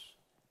manos.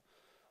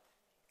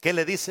 ¿Qué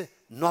le dice?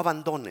 No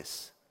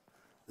abandones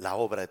la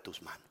obra de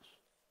tus manos.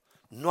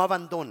 No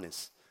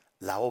abandones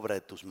la obra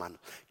de tus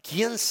manos.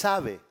 ¿Quién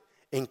sabe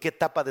en qué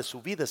etapa de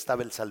su vida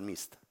estaba el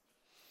salmista?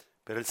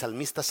 Pero el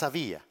salmista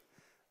sabía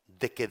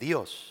de que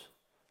Dios,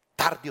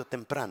 tarde o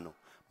temprano,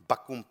 va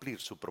a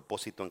cumplir su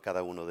propósito en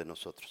cada uno de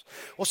nosotros.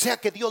 O sea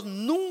que Dios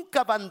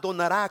nunca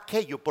abandonará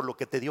aquello por lo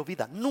que te dio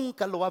vida.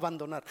 Nunca lo va a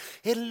abandonar.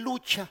 Él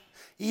lucha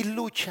y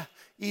lucha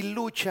y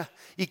lucha.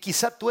 Y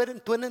quizá tú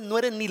no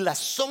eres ni la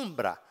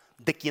sombra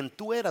de quien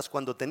tú eras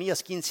cuando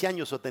tenías 15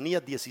 años o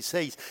tenías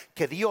 16,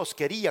 que Dios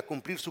quería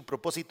cumplir su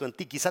propósito en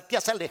ti. Quizá te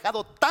has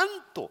alejado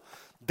tanto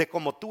de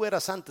como tú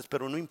eras antes,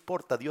 pero no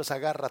importa. Dios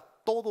agarra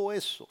todo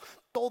eso,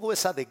 toda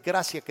esa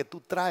desgracia que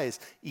tú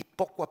traes, y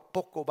poco a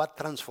poco va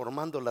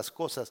transformando las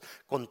cosas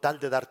con tal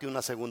de darte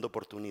una segunda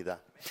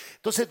oportunidad.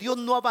 Entonces Dios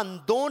no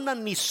abandona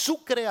ni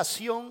su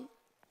creación,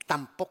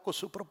 tampoco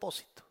su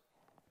propósito.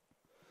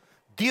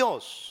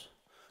 Dios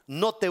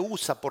no te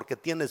usa porque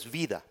tienes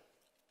vida.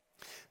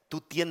 Tú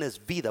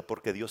tienes vida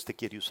porque Dios te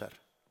quiere usar.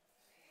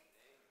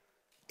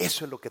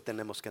 Eso es lo que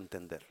tenemos que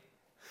entender.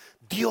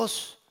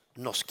 Dios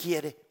nos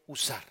quiere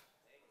usar.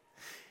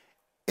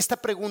 Esta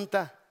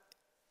pregunta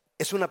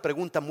es una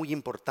pregunta muy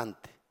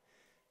importante,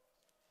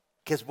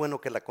 que es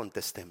bueno que la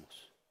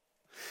contestemos.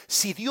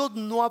 Si Dios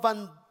no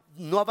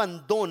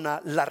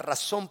abandona la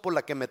razón por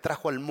la que me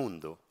trajo al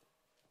mundo,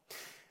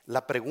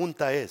 la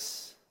pregunta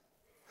es: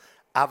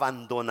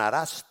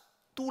 ¿abandonarás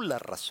tú la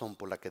razón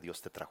por la que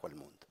Dios te trajo al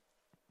mundo?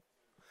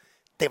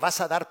 ¿Te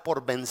vas a dar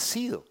por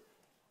vencido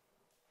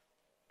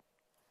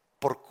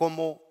por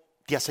cómo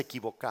te has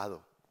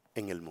equivocado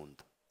en el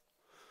mundo?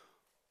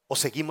 ¿O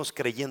seguimos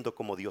creyendo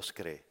como Dios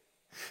cree?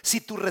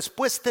 Si tu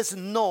respuesta es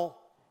no,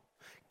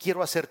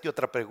 quiero hacerte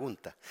otra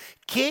pregunta.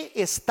 ¿Qué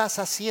estás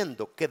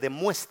haciendo que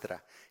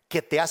demuestra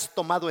que te has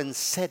tomado en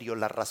serio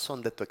la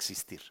razón de tu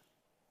existir?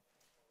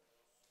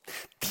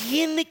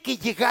 Tiene que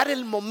llegar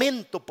el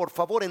momento, por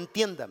favor,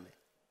 entiéndame.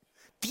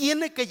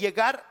 Tiene que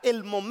llegar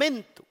el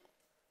momento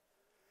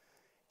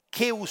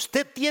que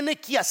usted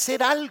tiene que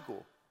hacer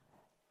algo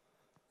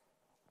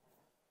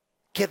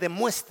que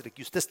demuestre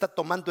que usted está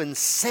tomando en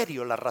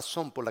serio la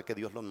razón por la que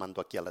Dios lo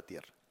mandó aquí a la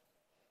tierra.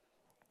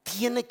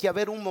 Tiene que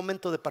haber un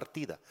momento de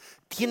partida.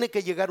 Tiene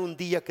que llegar un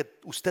día que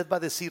usted va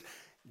a decir: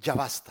 ya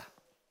basta,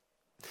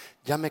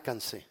 ya me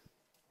cansé,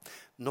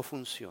 no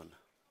funciona.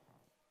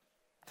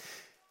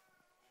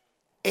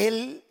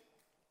 Él,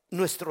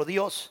 nuestro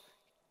Dios,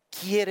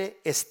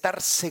 quiere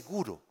estar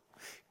seguro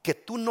que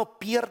tú no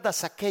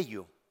pierdas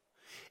aquello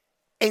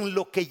en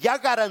lo que ya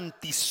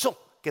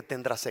garantizó que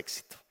tendrás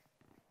éxito.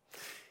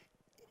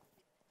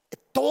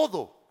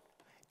 Todo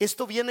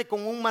esto viene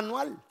con un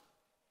manual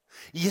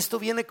y esto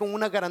viene con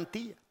una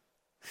garantía.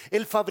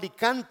 El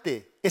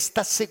fabricante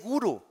está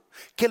seguro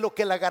que lo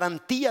que la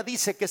garantía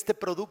dice que este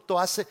producto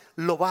hace,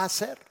 lo va a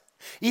hacer.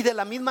 Y de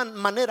la misma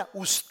manera,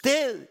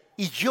 usted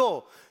y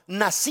yo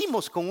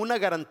nacimos con una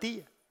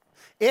garantía.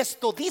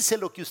 Esto dice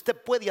lo que usted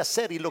puede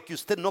hacer y lo que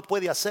usted no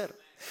puede hacer.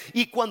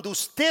 Y cuando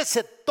usted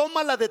se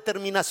toma la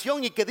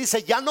determinación y que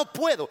dice: ya no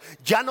puedo,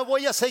 ya no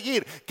voy a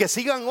seguir, que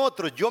sigan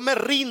otros, yo me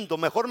rindo,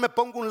 mejor me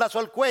pongo un lazo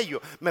al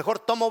cuello, mejor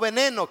tomo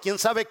veneno, quién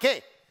sabe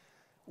qué,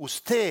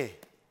 usted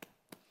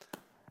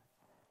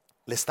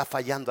le está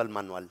fallando al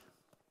manual.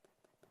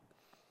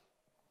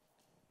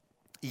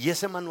 Y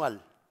ese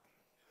manual,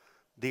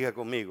 diga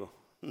conmigo,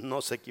 no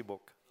se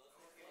equivoca.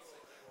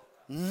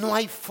 No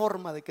hay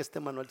forma de que este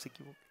manual se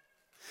equivoque,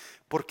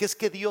 porque es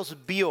que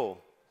Dios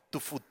vio tu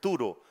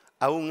futuro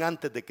aún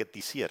antes de que te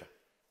hiciera.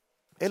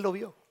 Él lo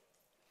vio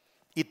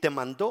y te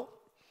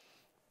mandó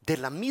de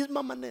la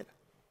misma manera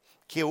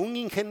que un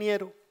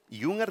ingeniero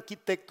y un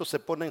arquitecto se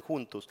ponen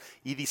juntos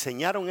y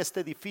diseñaron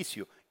este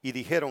edificio y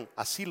dijeron,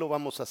 así lo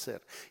vamos a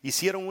hacer.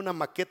 Hicieron una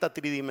maqueta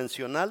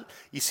tridimensional,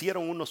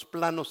 hicieron unos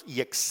planos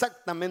y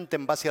exactamente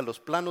en base a los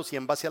planos y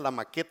en base a la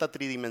maqueta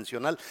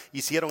tridimensional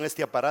hicieron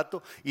este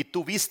aparato, y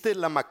tú viste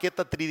la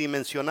maqueta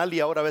tridimensional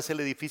y ahora ves el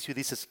edificio y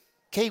dices,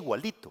 qué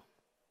igualito.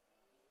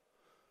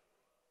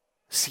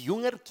 Si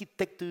un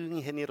arquitecto y un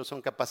ingeniero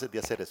son capaces de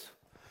hacer eso,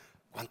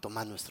 ¿cuánto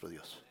más nuestro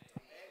Dios?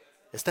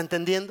 ¿Está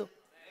entendiendo?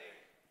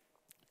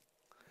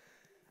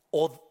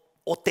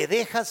 O te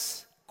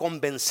dejas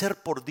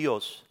convencer por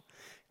Dios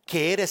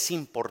que eres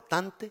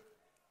importante,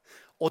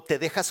 o te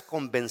dejas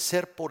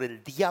convencer por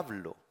el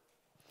diablo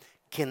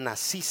que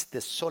naciste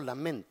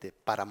solamente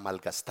para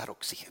malgastar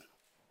oxígeno.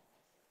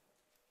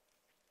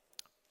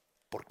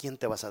 ¿Por quién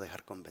te vas a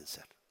dejar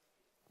convencer?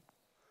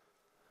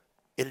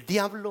 El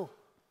diablo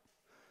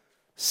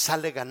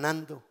sale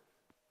ganando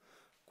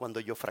cuando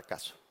yo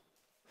fracaso,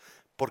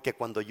 porque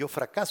cuando yo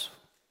fracaso,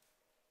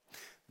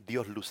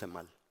 Dios luce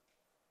mal.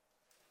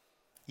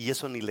 Y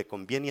eso ni le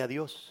conviene a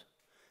Dios,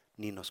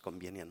 ni nos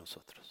conviene a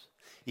nosotros.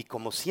 Y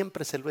como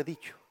siempre se lo he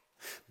dicho,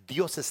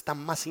 Dios está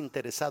más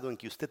interesado en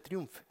que usted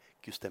triunfe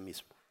que usted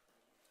mismo.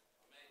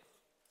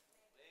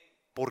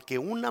 Porque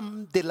una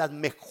de las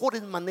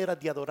mejores maneras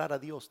de adorar a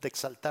Dios, de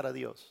exaltar a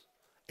Dios,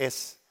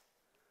 es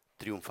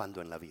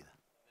triunfando en la vida.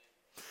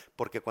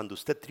 Porque cuando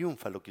usted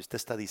triunfa, lo que usted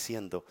está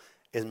diciendo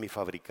es: mi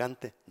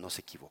fabricante no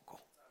se equivocó.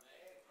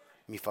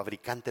 Mi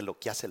fabricante lo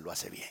que hace, lo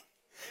hace bien.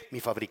 Mi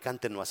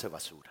fabricante no hace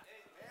basura.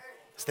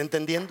 ¿Está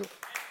entendiendo?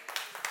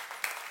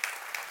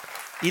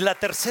 Y la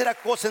tercera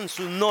cosa en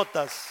sus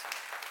notas: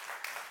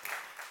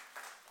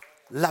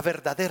 la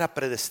verdadera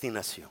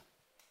predestinación.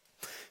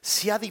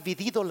 Se ha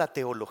dividido la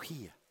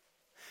teología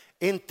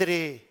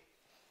entre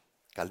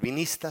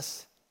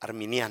calvinistas,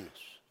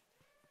 arminianos.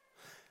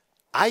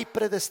 ¿Hay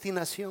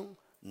predestinación?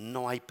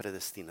 No hay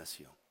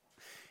predestinación.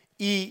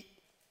 Y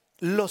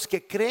los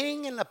que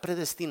creen en la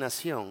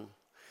predestinación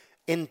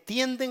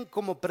entienden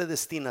como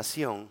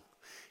predestinación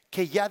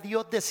que ya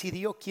Dios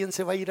decidió quién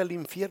se va a ir al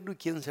infierno y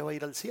quién se va a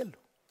ir al cielo.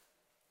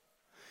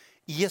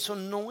 Y eso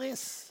no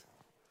es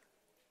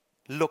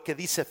lo que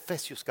dice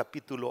Efesios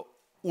capítulo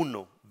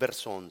 1,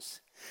 verso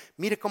 11.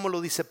 Mire cómo lo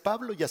dice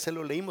Pablo, ya se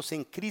lo leímos: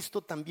 en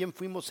Cristo también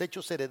fuimos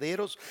hechos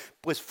herederos,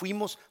 pues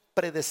fuimos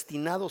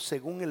predestinados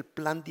según el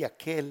plan de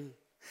aquel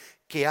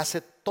que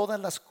hace todas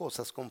las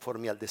cosas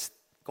conforme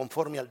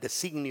al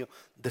designio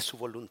de su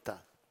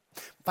voluntad.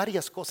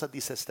 Varias cosas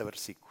dice este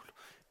versículo.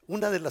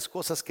 Una de las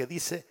cosas que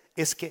dice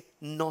es que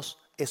nos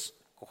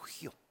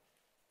escogió.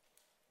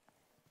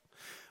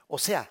 O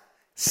sea,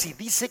 si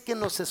dice que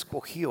nos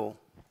escogió,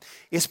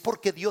 es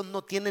porque Dios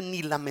no tiene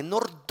ni la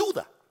menor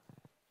duda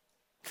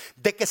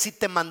de que si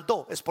te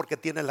mandó es porque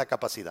tiene la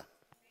capacidad.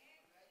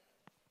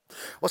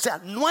 O sea,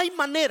 no hay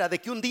manera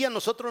de que un día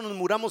nosotros nos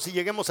muramos y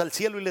lleguemos al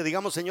cielo y le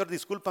digamos: Señor,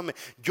 discúlpame,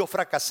 yo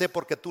fracasé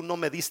porque tú no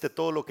me diste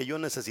todo lo que yo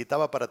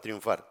necesitaba para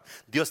triunfar.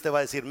 Dios te va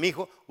a decir: mi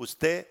hijo,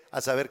 usted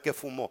a saber qué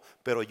fumó,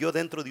 pero yo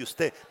dentro de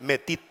usted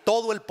metí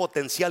todo el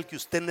potencial que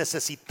usted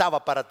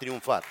necesitaba para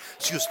triunfar.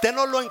 Si usted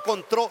no lo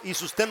encontró y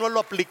si usted no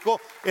lo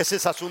aplicó, ese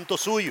es asunto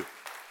suyo.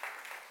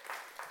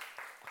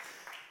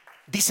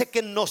 Dice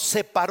que nos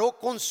separó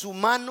con su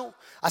mano,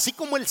 así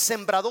como el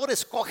sembrador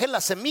escoge la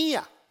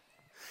semilla.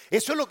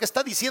 Eso es lo que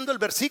está diciendo el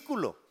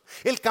versículo.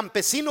 El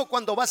campesino,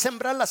 cuando va a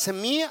sembrar la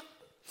semilla,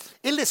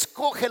 él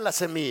escoge la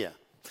semilla.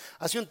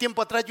 Hace un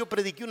tiempo atrás yo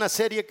prediqué una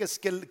serie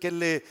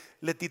que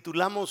le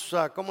titulamos,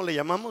 ¿cómo le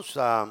llamamos?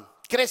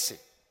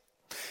 Crece.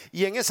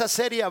 Y en esa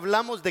serie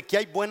hablamos de que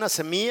hay buena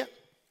semilla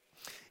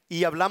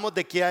y hablamos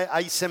de que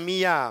hay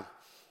semilla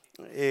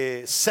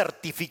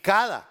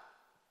certificada.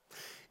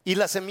 Y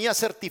la semilla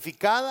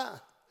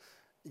certificada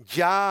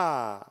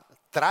ya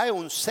trae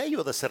un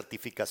sello de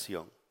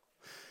certificación.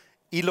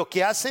 Y lo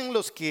que hacen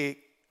los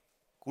que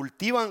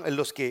cultivan,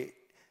 los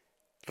que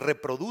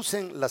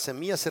reproducen la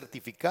semilla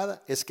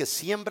certificada, es que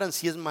siembran,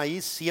 si es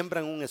maíz,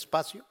 siembran un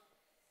espacio,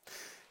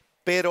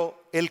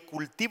 pero el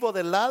cultivo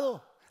del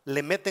lado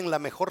le meten la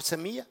mejor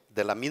semilla,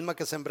 de la misma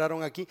que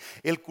sembraron aquí.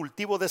 El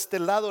cultivo de este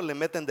lado le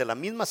meten de la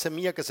misma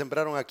semilla que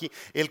sembraron aquí.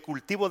 El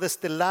cultivo de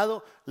este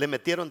lado le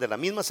metieron de la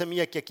misma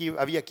semilla que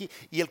había aquí.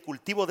 Y el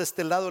cultivo de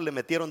este lado le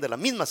metieron de la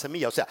misma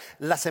semilla. O sea,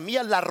 la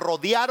semilla la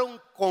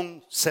rodearon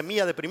con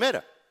semilla de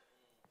primera.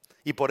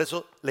 Y por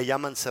eso le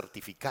llaman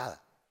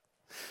certificada.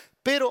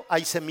 Pero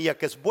hay semilla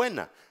que es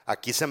buena.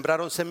 Aquí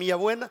sembraron semilla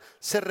buena,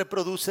 se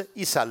reproduce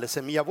y sale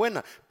semilla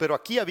buena. Pero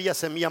aquí había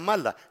semilla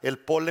mala. El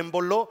polen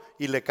voló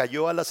y le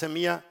cayó a la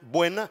semilla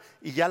buena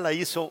y ya la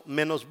hizo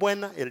menos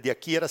buena. El de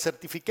aquí era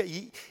certificado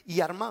y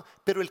armado.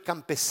 Pero el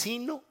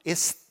campesino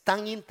es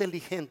tan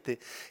inteligente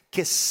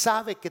que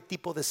sabe qué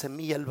tipo de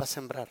semilla él va a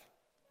sembrar.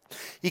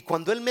 Y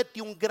cuando él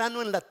mete un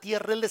grano en la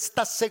tierra, él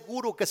está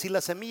seguro que si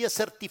la semilla es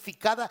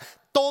certificada,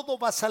 todo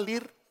va a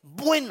salir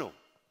bueno.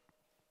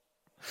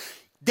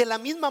 De la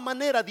misma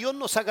manera, Dios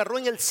nos agarró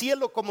en el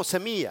cielo como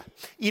semilla.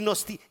 Y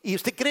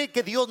usted cree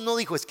que Dios no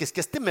dijo: es que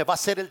este me va a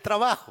hacer el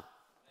trabajo.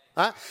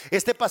 ¿Ah?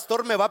 Este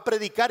pastor me va a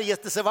predicar y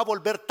este se va a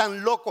volver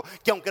tan loco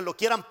que aunque lo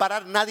quieran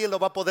parar, nadie lo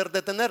va a poder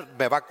detener.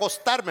 Me va a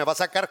costar, me va a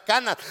sacar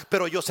canas,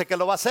 pero yo sé que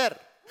lo va a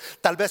hacer.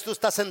 Tal vez tú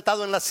estás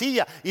sentado en la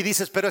silla y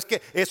dices, pero es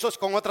que eso es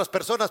con otras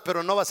personas,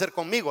 pero no va a ser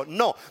conmigo.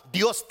 No,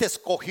 Dios te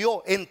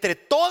escogió entre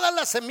todas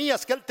las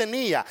semillas que Él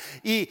tenía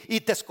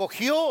y te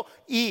escogió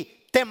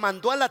y te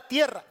mandó a la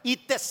tierra y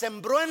te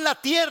sembró en la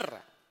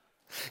tierra.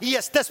 Y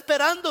está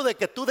esperando de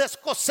que tú des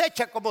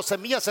cosecha como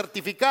semilla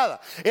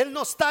certificada. Él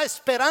no está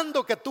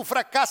esperando que tú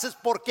fracases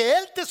porque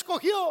Él te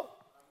escogió.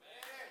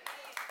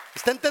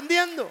 ¿Está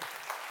entendiendo?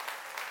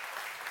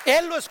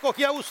 Él lo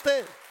escogió a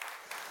usted.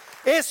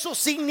 Eso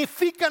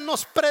significa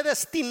nos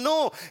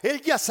predestinó.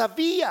 Él ya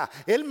sabía.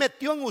 Él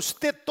metió en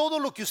usted todo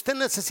lo que usted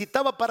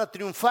necesitaba para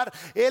triunfar.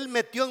 Él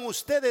metió en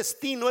usted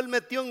destino. Él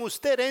metió en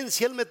usted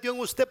herencia. Él metió en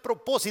usted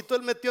propósito.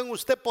 Él metió en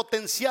usted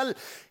potencial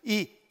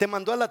y te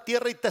mandó a la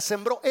tierra y te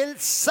sembró.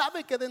 Él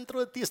sabe que dentro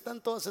de ti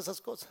están todas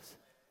esas cosas.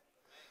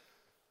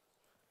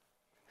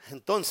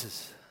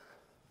 Entonces,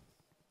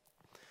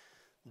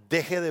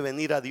 deje de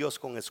venir a Dios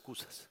con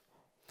excusas.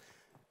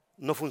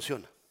 No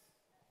funciona.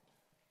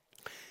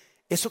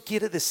 Eso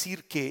quiere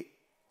decir que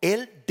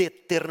Él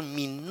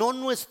determinó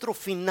nuestro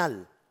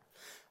final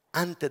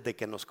antes de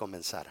que nos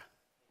comenzara.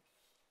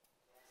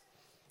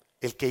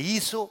 El que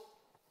hizo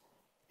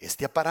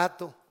este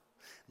aparato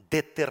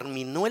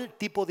determinó el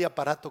tipo de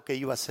aparato que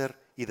iba a ser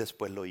y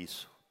después lo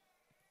hizo.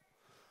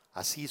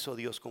 Así hizo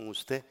Dios con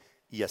usted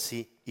y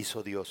así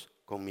hizo Dios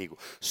conmigo.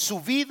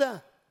 Su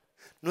vida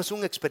no es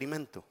un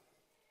experimento.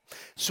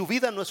 Su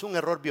vida no es un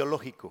error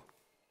biológico.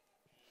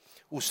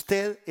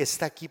 Usted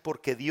está aquí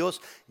porque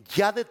Dios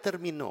ya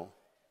determinó.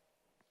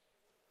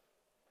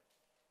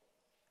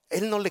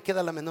 Él no le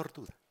queda la menor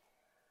duda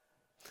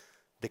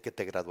de que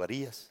te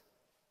graduarías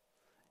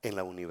en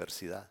la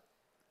universidad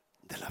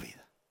de la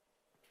vida.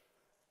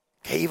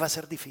 Que iba a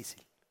ser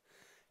difícil,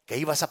 que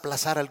ibas a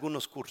aplazar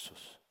algunos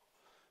cursos,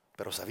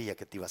 pero sabía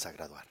que te ibas a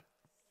graduar.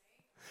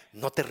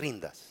 No te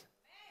rindas,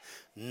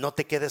 no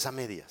te quedes a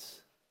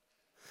medias.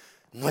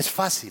 No es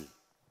fácil,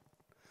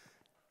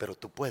 pero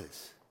tú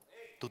puedes.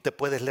 Tú te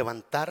puedes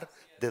levantar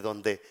de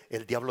donde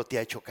el diablo te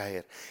ha hecho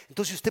caer.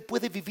 Entonces usted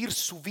puede vivir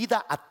su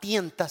vida a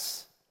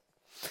tientas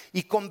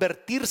y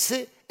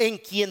convertirse en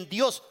quien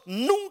Dios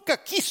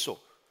nunca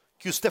quiso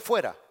que usted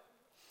fuera.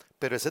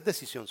 Pero esa es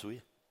decisión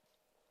suya,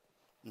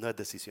 no es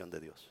decisión de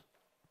Dios.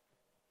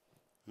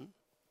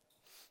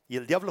 Y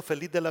el diablo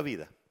feliz de la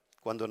vida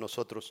cuando a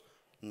nosotros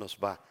nos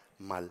va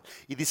mal.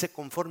 Y dice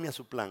conforme a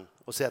su plan.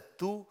 O sea,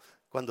 tú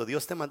cuando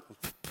Dios te manda...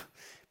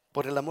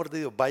 Por el amor de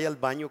Dios, vaya al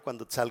baño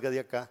cuando salga de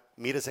acá,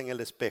 mírese en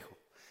el espejo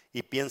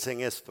y piense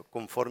en esto,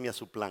 conforme a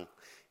su plan.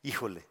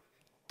 Híjole,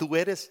 tú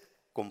eres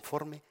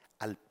conforme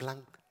al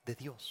plan de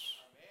Dios.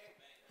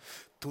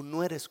 Tú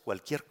no eres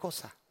cualquier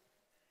cosa.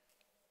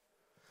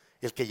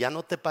 El que ya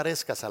no te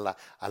parezcas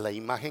a la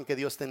imagen que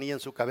Dios tenía en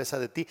su cabeza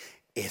de ti,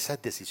 esa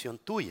es decisión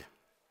tuya.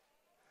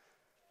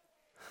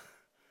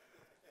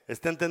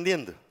 ¿Está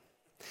entendiendo?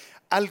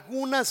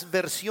 Algunas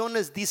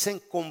versiones dicen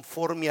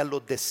conforme a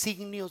los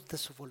designios de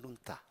su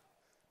voluntad.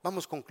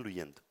 Vamos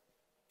concluyendo.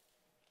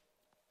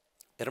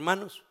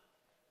 Hermanos,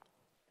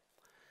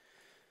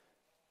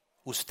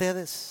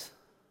 ustedes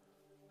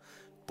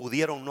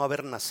pudieron no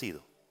haber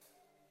nacido,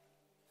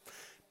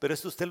 pero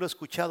esto usted lo ha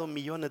escuchado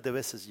millones de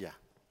veces ya,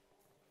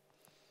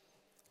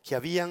 que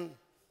habían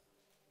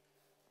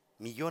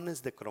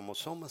millones de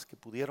cromosomas que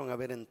pudieron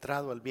haber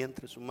entrado al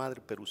vientre de su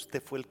madre, pero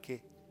usted fue el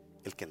que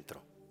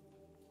entró.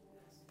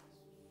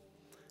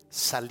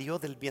 Salió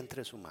del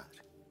vientre de su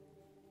madre.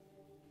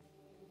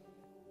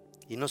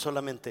 Y no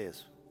solamente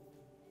eso,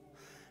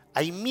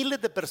 hay miles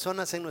de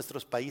personas en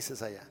nuestros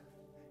países allá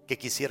que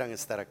quisieran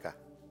estar acá,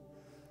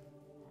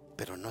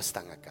 pero no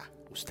están acá.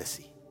 Usted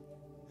sí.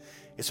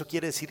 Eso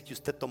quiere decir que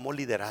usted tomó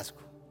liderazgo,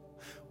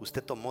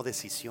 usted tomó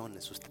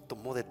decisiones, usted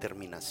tomó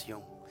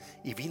determinación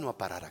y vino a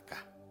parar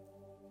acá.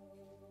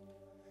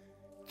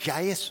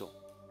 Ya eso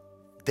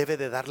debe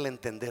de darle a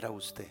entender a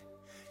usted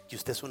que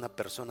usted es una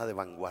persona de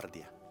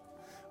vanguardia.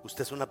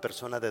 Usted es una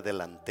persona de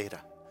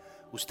delantera.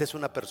 Usted es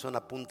una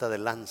persona punta de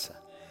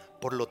lanza.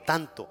 Por lo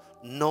tanto,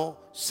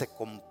 no se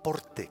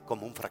comporte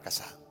como un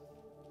fracasado.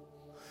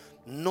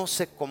 No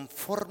se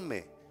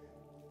conforme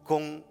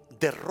con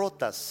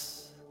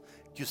derrotas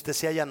que usted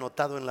se haya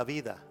notado en la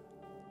vida.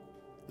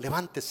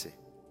 Levántese.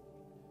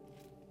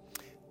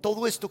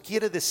 Todo esto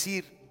quiere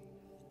decir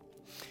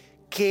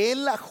que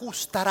Él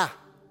ajustará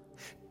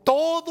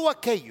todo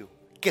aquello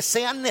que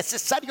sea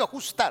necesario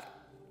ajustar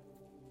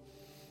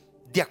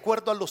de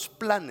acuerdo a los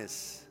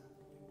planes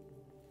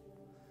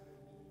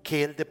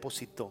que Él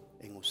depositó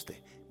en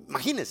usted.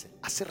 Imagínese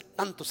hacer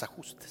tantos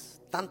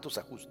ajustes.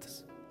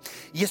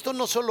 Y esto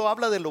no solo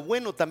habla de lo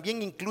bueno,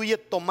 también incluye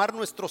tomar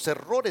nuestros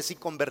errores y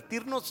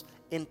convertirnos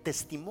en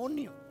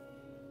testimonio.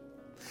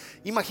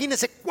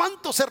 Imagínese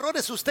cuántos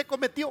errores usted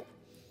cometió.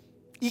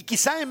 Y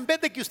quizá en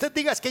vez de que usted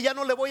diga es que ya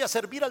no le voy a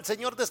servir al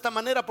Señor de esta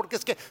manera porque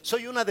es que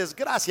soy una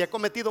desgracia, he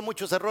cometido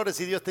muchos errores,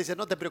 y Dios te dice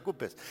no te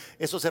preocupes,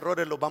 esos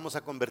errores los vamos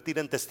a convertir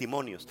en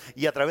testimonios,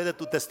 y a través de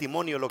tu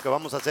testimonio lo que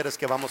vamos a hacer es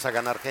que vamos a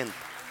ganar gente.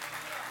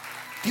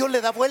 Dios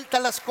le da vuelta a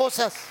las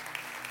cosas.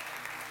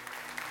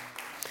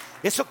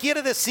 Eso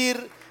quiere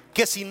decir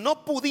que si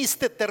no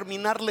pudiste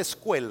terminar la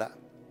escuela,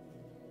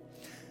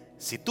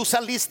 si tú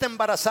saliste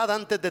embarazada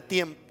antes de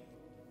tiempo,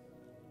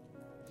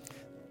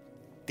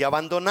 te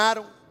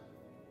abandonaron,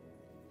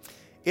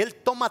 Él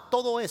toma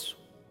todo eso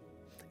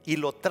y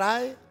lo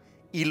trae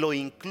y lo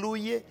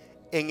incluye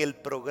en el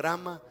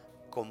programa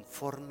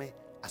conforme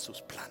a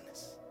sus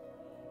planes.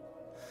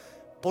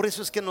 Por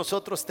eso es que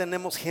nosotros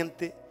tenemos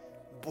gente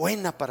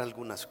buena para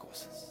algunas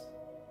cosas.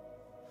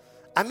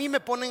 A mí me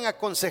ponen a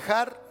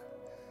aconsejar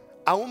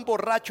a un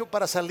borracho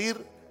para salir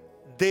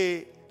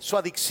de su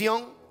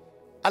adicción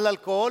al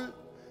alcohol,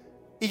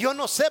 y yo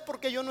no sé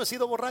porque yo no he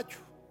sido borracho.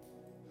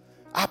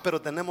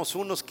 Pero tenemos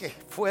unos que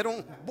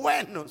fueron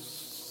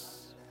buenos.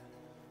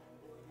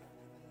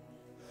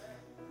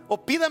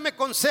 O pídame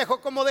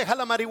consejo cómo deja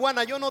la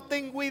marihuana. Yo no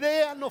tengo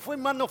idea, no fui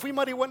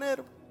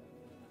marihuanero.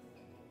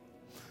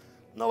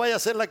 No vaya a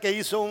ser la que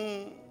hizo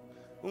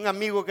un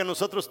amigo que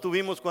nosotros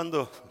tuvimos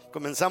cuando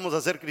comenzamos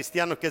a ser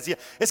cristianos, que decía,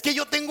 es que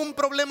yo tengo un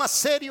problema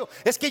serio,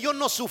 es que yo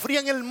no sufrí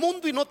en el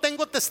mundo y no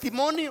tengo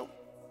testimonio.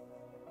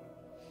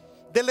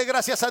 Dele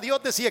gracias a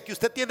Dios, decía, que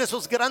usted tiene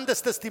esos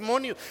grandes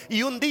testimonios.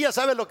 Y un día,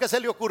 ¿sabe lo que se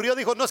le ocurrió?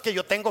 Dijo, no, es que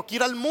yo tengo que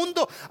ir al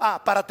mundo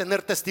para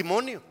tener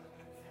testimonio.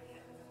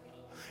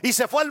 Y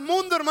se fue al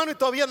mundo, hermano, y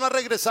todavía no ha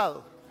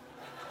regresado.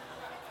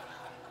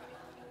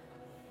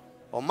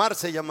 Omar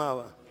se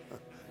llamaba.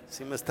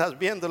 Si me estás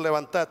viendo,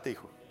 levántate,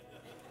 hijo.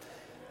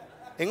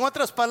 En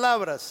otras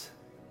palabras,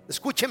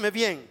 escúcheme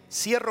bien,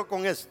 cierro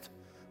con esto.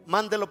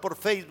 Mándelo por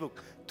Facebook,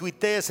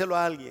 tuiteéselo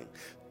a alguien.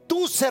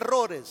 Tus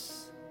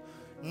errores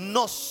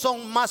no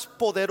son más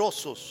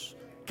poderosos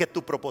que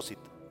tu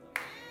propósito.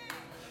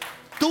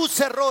 Tus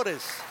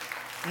errores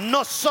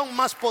no son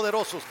más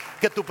poderosos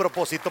que tu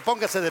propósito.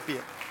 Póngase de pie.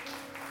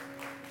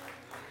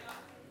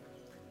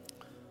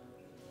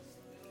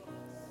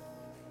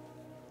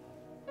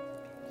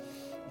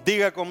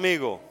 Diga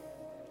conmigo,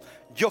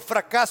 yo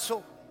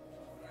fracaso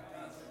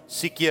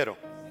si quiero,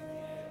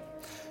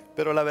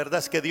 pero la verdad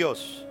es que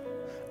Dios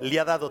le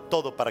ha dado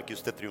todo para que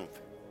usted triunfe.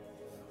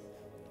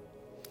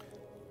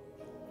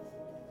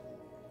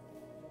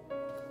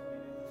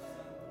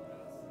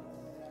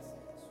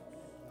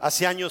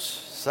 Hace años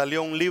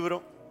salió un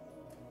libro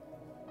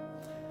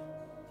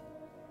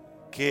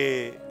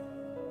que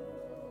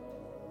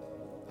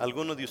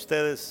algunos de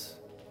ustedes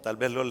tal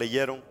vez lo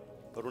leyeron,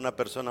 por una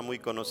persona muy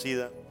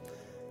conocida,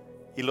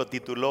 y lo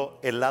tituló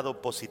El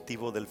lado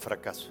positivo del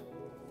fracaso.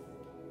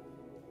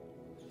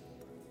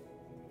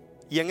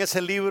 Y en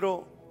ese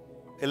libro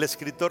el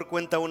escritor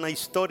cuenta una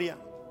historia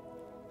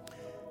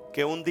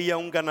que un día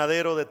un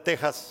ganadero de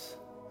Texas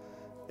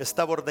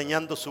estaba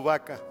ordeñando su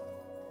vaca.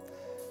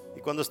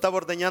 Y cuando estaba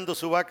ordeñando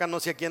su vaca,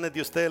 no sé a quiénes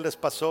de ustedes les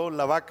pasó,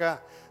 la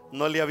vaca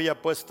no le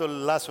había puesto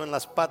el lazo en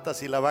las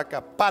patas y la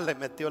vaca le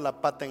metió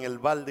la pata en el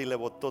balde y le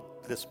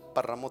botó,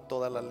 desparramó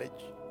toda la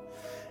leche.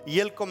 Y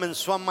él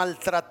comenzó a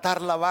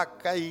maltratar la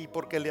vaca, y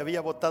porque le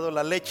había botado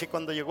la leche.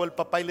 Cuando llegó el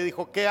papá y le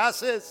dijo, ¿qué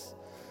haces?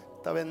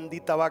 Esta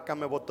bendita vaca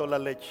me botó la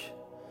leche.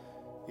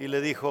 Y le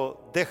dijo,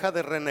 deja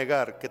de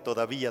renegar, que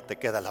todavía te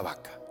queda la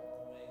vaca.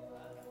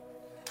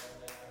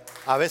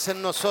 A veces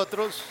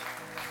nosotros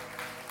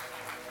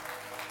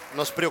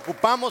nos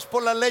preocupamos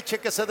por la leche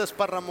que se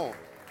desparramó,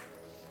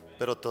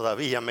 pero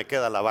todavía me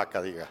queda la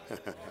vaca, diga.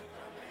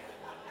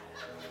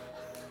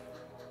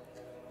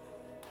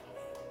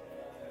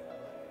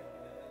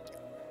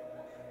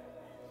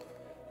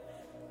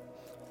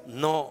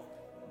 No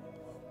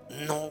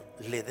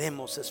le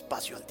demos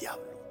espacio al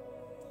diablo.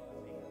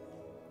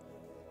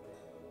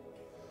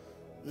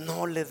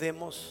 No le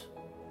demos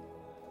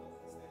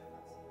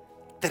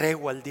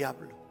tregua al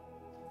diablo.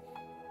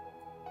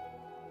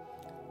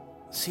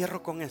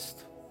 Cierro con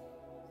esto.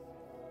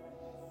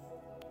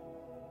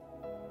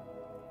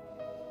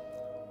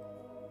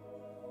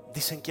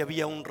 Dicen que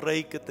había un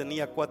rey que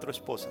tenía 4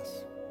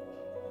 esposas.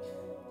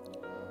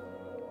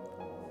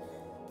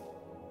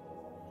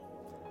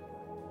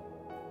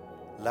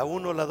 La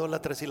 1, la 2,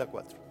 la 3 y la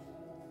 4.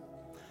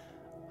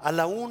 A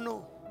la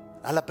 1,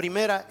 a la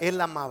primera, él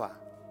la amaba.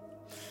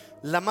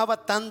 La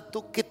amaba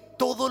tanto que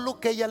todo lo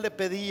que ella le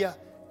pedía,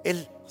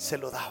 él se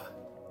lo daba.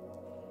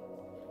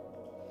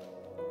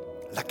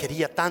 La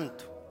quería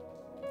tanto.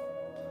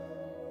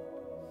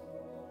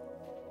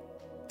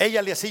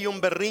 Ella le hacía un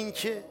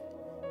berrinche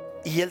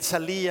y él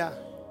salía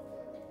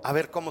a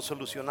ver cómo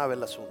solucionaba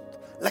el asunto.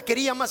 La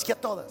quería más que a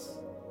todas.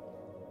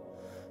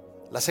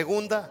 La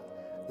segunda,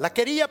 la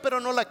quería, pero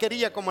no la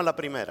quería como la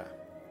primera.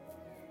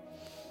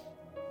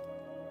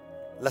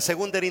 La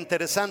segunda era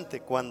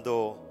interesante.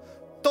 Cuando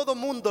todo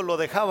mundo lo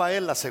dejaba a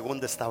él, la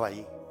segunda estaba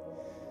ahí,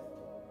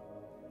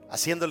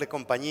 haciéndole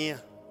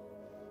compañía,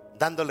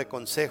 dándole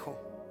consejo.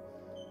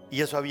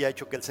 Y eso había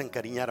hecho que él se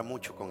encariñara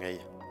mucho con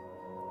ella.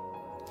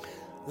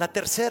 La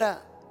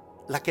tercera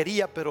la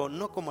quería, pero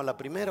no como la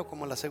primera o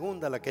como la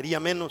segunda, la quería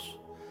menos.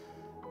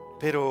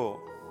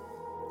 Pero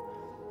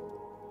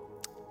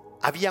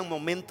había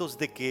momentos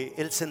de que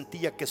él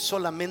sentía que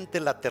solamente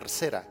la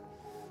tercera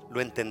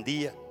lo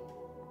entendía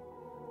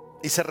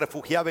y se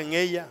refugiaba en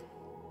ella,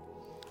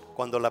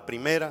 cuando la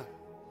primera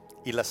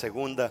y la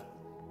segunda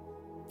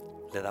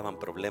le daban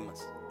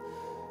problemas.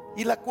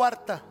 Y la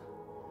cuarta,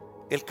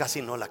 él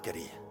casi no la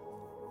quería.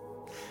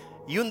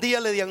 Y un día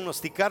le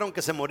diagnosticaron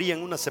que se moría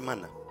en una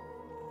semana.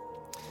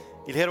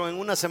 Y le dijeron: en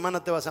una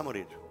semana te vas a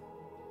morir.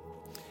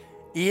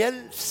 Y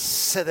él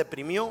se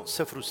deprimió,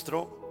 se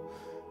frustró,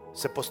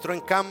 se postró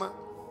en cama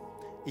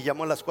y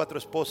llamó a las 4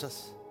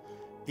 esposas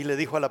y le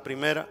dijo a la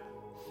primera: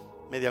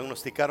 me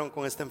diagnosticaron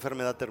con esta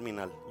enfermedad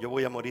terminal, yo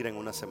voy a morir en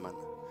una semana.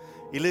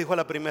 Y le dijo a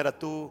la primera: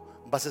 tú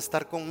vas a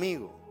estar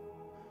conmigo.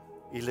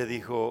 Y le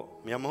dijo: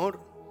 mi amor,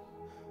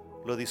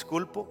 lo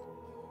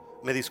disculpo,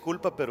 me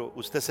disculpa, pero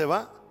usted se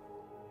va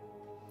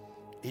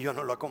y yo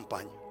no lo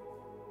acompaño.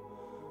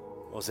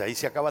 O sea, ahí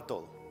se acaba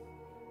todo.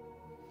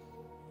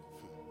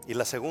 Y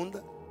la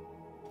segunda: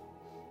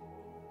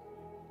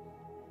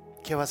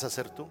 ¿qué vas a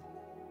hacer tú?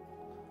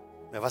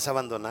 ¿Me vas a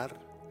abandonar?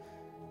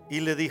 Y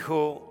le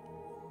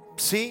dijo: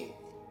 sí,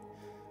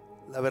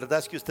 la verdad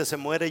es que usted se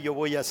muere y yo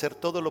voy a hacer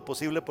todo lo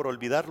posible por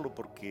olvidarlo,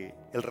 porque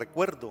el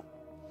recuerdo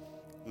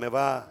me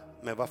va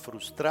a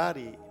frustrar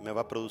y me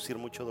va a producir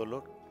mucho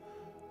dolor.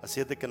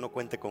 Así es de que no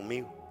cuente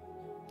conmigo.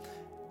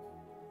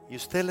 Y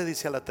usted le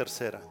dice a la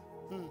tercera: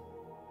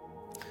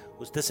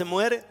 usted se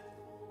muere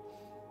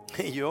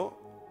y yo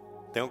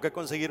tengo que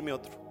conseguirme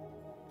otro,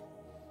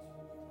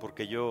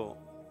 porque yo,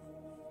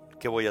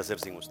 ¿qué voy a hacer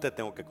sin usted?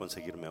 Tengo que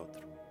conseguirme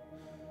otro.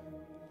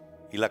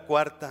 Y la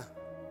cuarta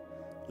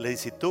le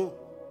dice: ¿y tú?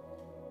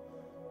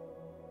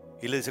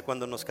 Y le dice: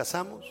 cuando nos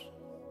casamos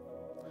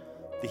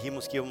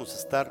dijimos que íbamos a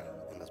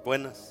estar en las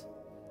buenas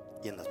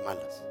y en las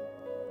malas.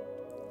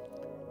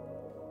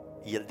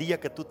 Y el día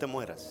que tú te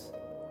mueras,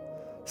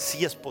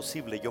 si es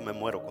posible, yo me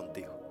muero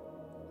contigo.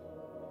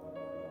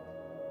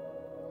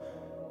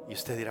 Y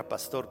usted dirá: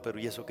 pastor, pero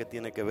 ¿y eso qué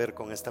tiene que ver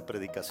con esta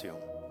predicación?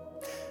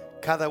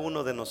 Cada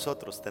uno de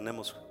nosotros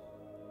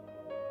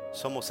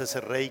somos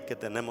ese rey que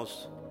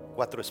tenemos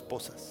 4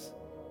 esposas.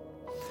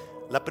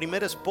 La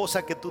primera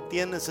esposa que tú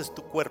tienes es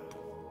tu cuerpo.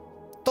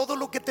 Todo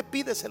lo que te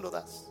pide se lo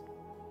das.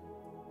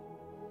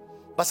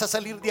 Vas a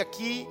salir de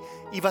aquí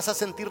y vas a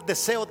sentir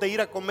deseo de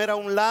ir a comer a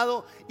un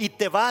lado, y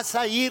te vas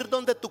a ir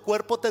donde tu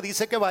cuerpo te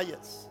dice que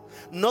vayas,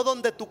 no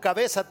donde tu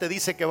cabeza te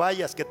dice que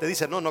vayas, que te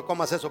dice: no, no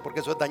comas eso porque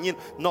eso es dañino.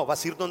 No,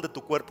 vas a ir donde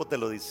tu cuerpo te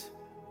lo dice.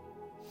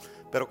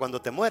 Pero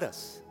cuando te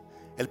mueras,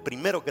 el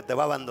primero que te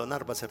va a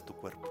abandonar va a ser tu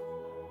cuerpo.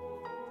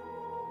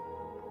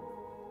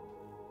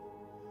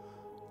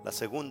 La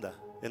segunda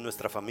es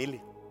nuestra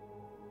familia.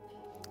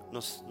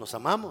 Nos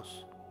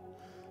amamos,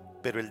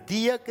 pero el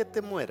día que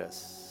te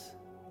mueras,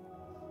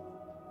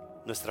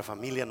 nuestra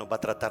familia nos va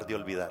a tratar de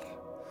olvidar,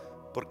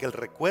 porque el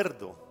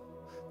recuerdo,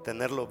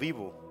 tenerlo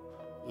vivo,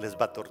 les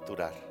va a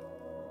torturar.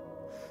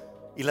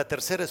 Y la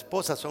tercera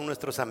esposa son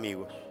nuestros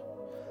amigos.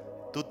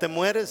 Tú te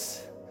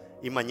mueres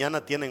y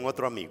mañana tienen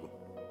otro amigo.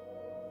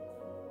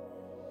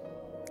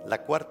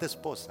 La cuarta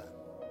esposa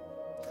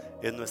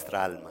es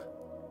nuestra alma.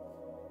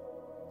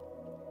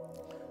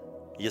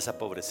 Y esa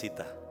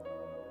pobrecita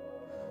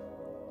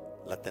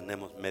la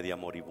tenemos media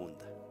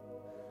moribunda.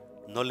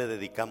 No le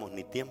dedicamos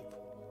ni tiempo,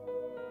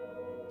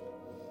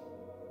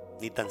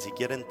 ni tan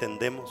siquiera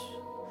entendemos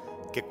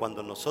que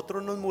cuando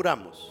nosotros nos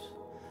muramos,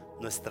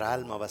 nuestra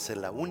alma va a ser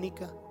la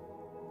única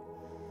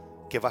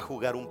que va a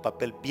jugar un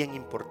papel bien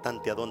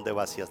importante, a dónde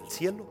va, hacia el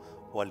cielo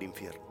o al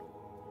infierno.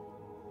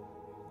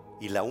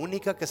 Y la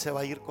única que se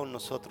va a ir con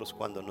nosotros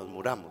cuando nos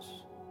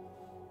muramos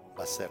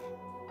va a ser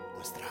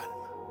nuestra alma.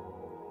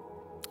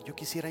 Yo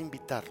quisiera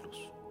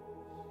invitarlos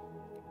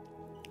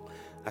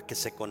a que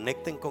se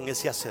conecten con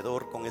ese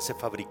hacedor, con ese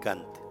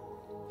fabricante.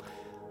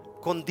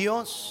 Con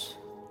Dios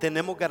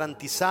tenemos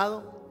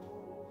garantizado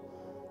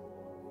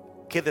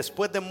que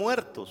después de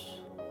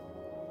muertos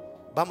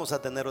vamos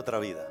a tener otra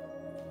vida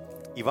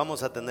y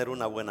vamos a tener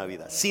una buena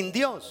vida. Sin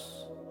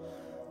Dios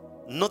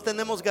no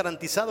tenemos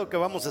garantizado que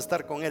vamos a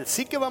estar con Él.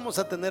 Sí que vamos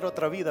a tener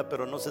otra vida,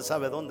 pero no se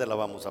sabe dónde la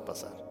vamos a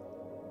pasar.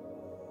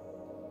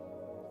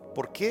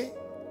 ¿Por qué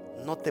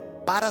no te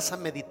paras a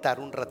meditar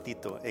un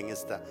ratito en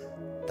esta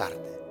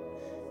tarde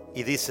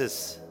y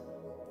dices: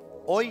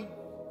 hoy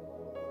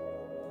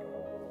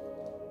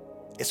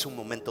es un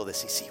momento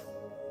decisivo,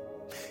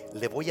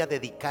 le voy a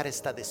dedicar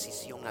esta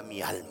decisión a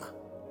mi alma?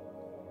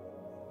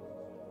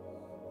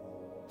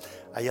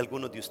 Hay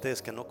algunos de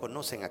ustedes que no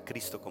conocen a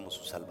Cristo como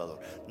su Salvador,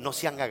 no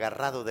se han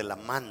agarrado de la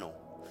mano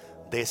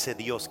de ese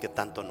Dios que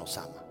tanto nos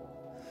ama,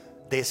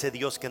 de ese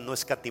Dios que no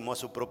escatimó a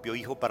su propio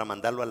Hijo para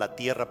mandarlo a la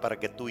tierra para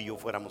que tú y yo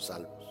fuéramos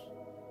salvos.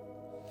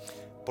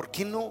 ¿Por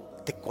qué no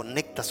te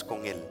conectas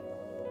con Él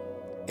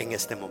en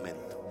este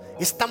momento?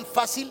 Es tan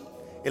fácil.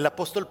 El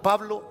apóstol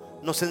Pablo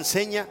nos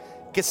enseña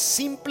que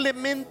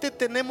simplemente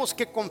tenemos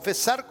que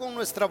confesar con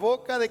nuestra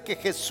boca de que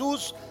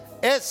Jesús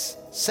es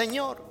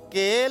Señor,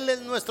 que Él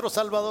es nuestro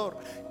Salvador,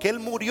 que Él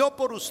murió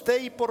por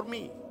usted y por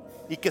mí,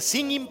 y que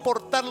sin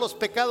importar los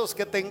pecados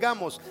que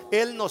tengamos,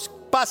 Él nos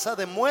pasa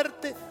de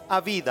muerte a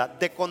vida,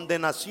 de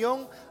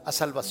condenación a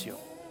salvación.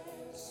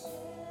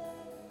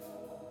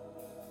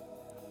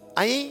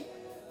 Ahí,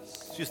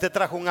 si usted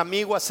trajo un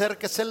amigo,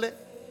 acérquesele.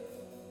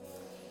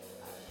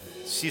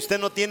 Si usted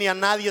no tiene a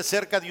nadie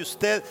cerca de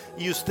usted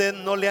y usted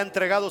no le ha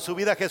entregado su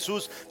vida a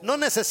Jesús, no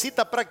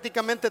necesita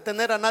prácticamente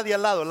tener a nadie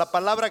al lado. La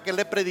palabra que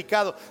le he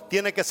predicado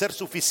tiene que ser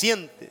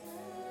suficiente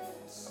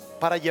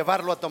para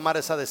llevarlo a tomar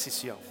esa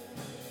decisión.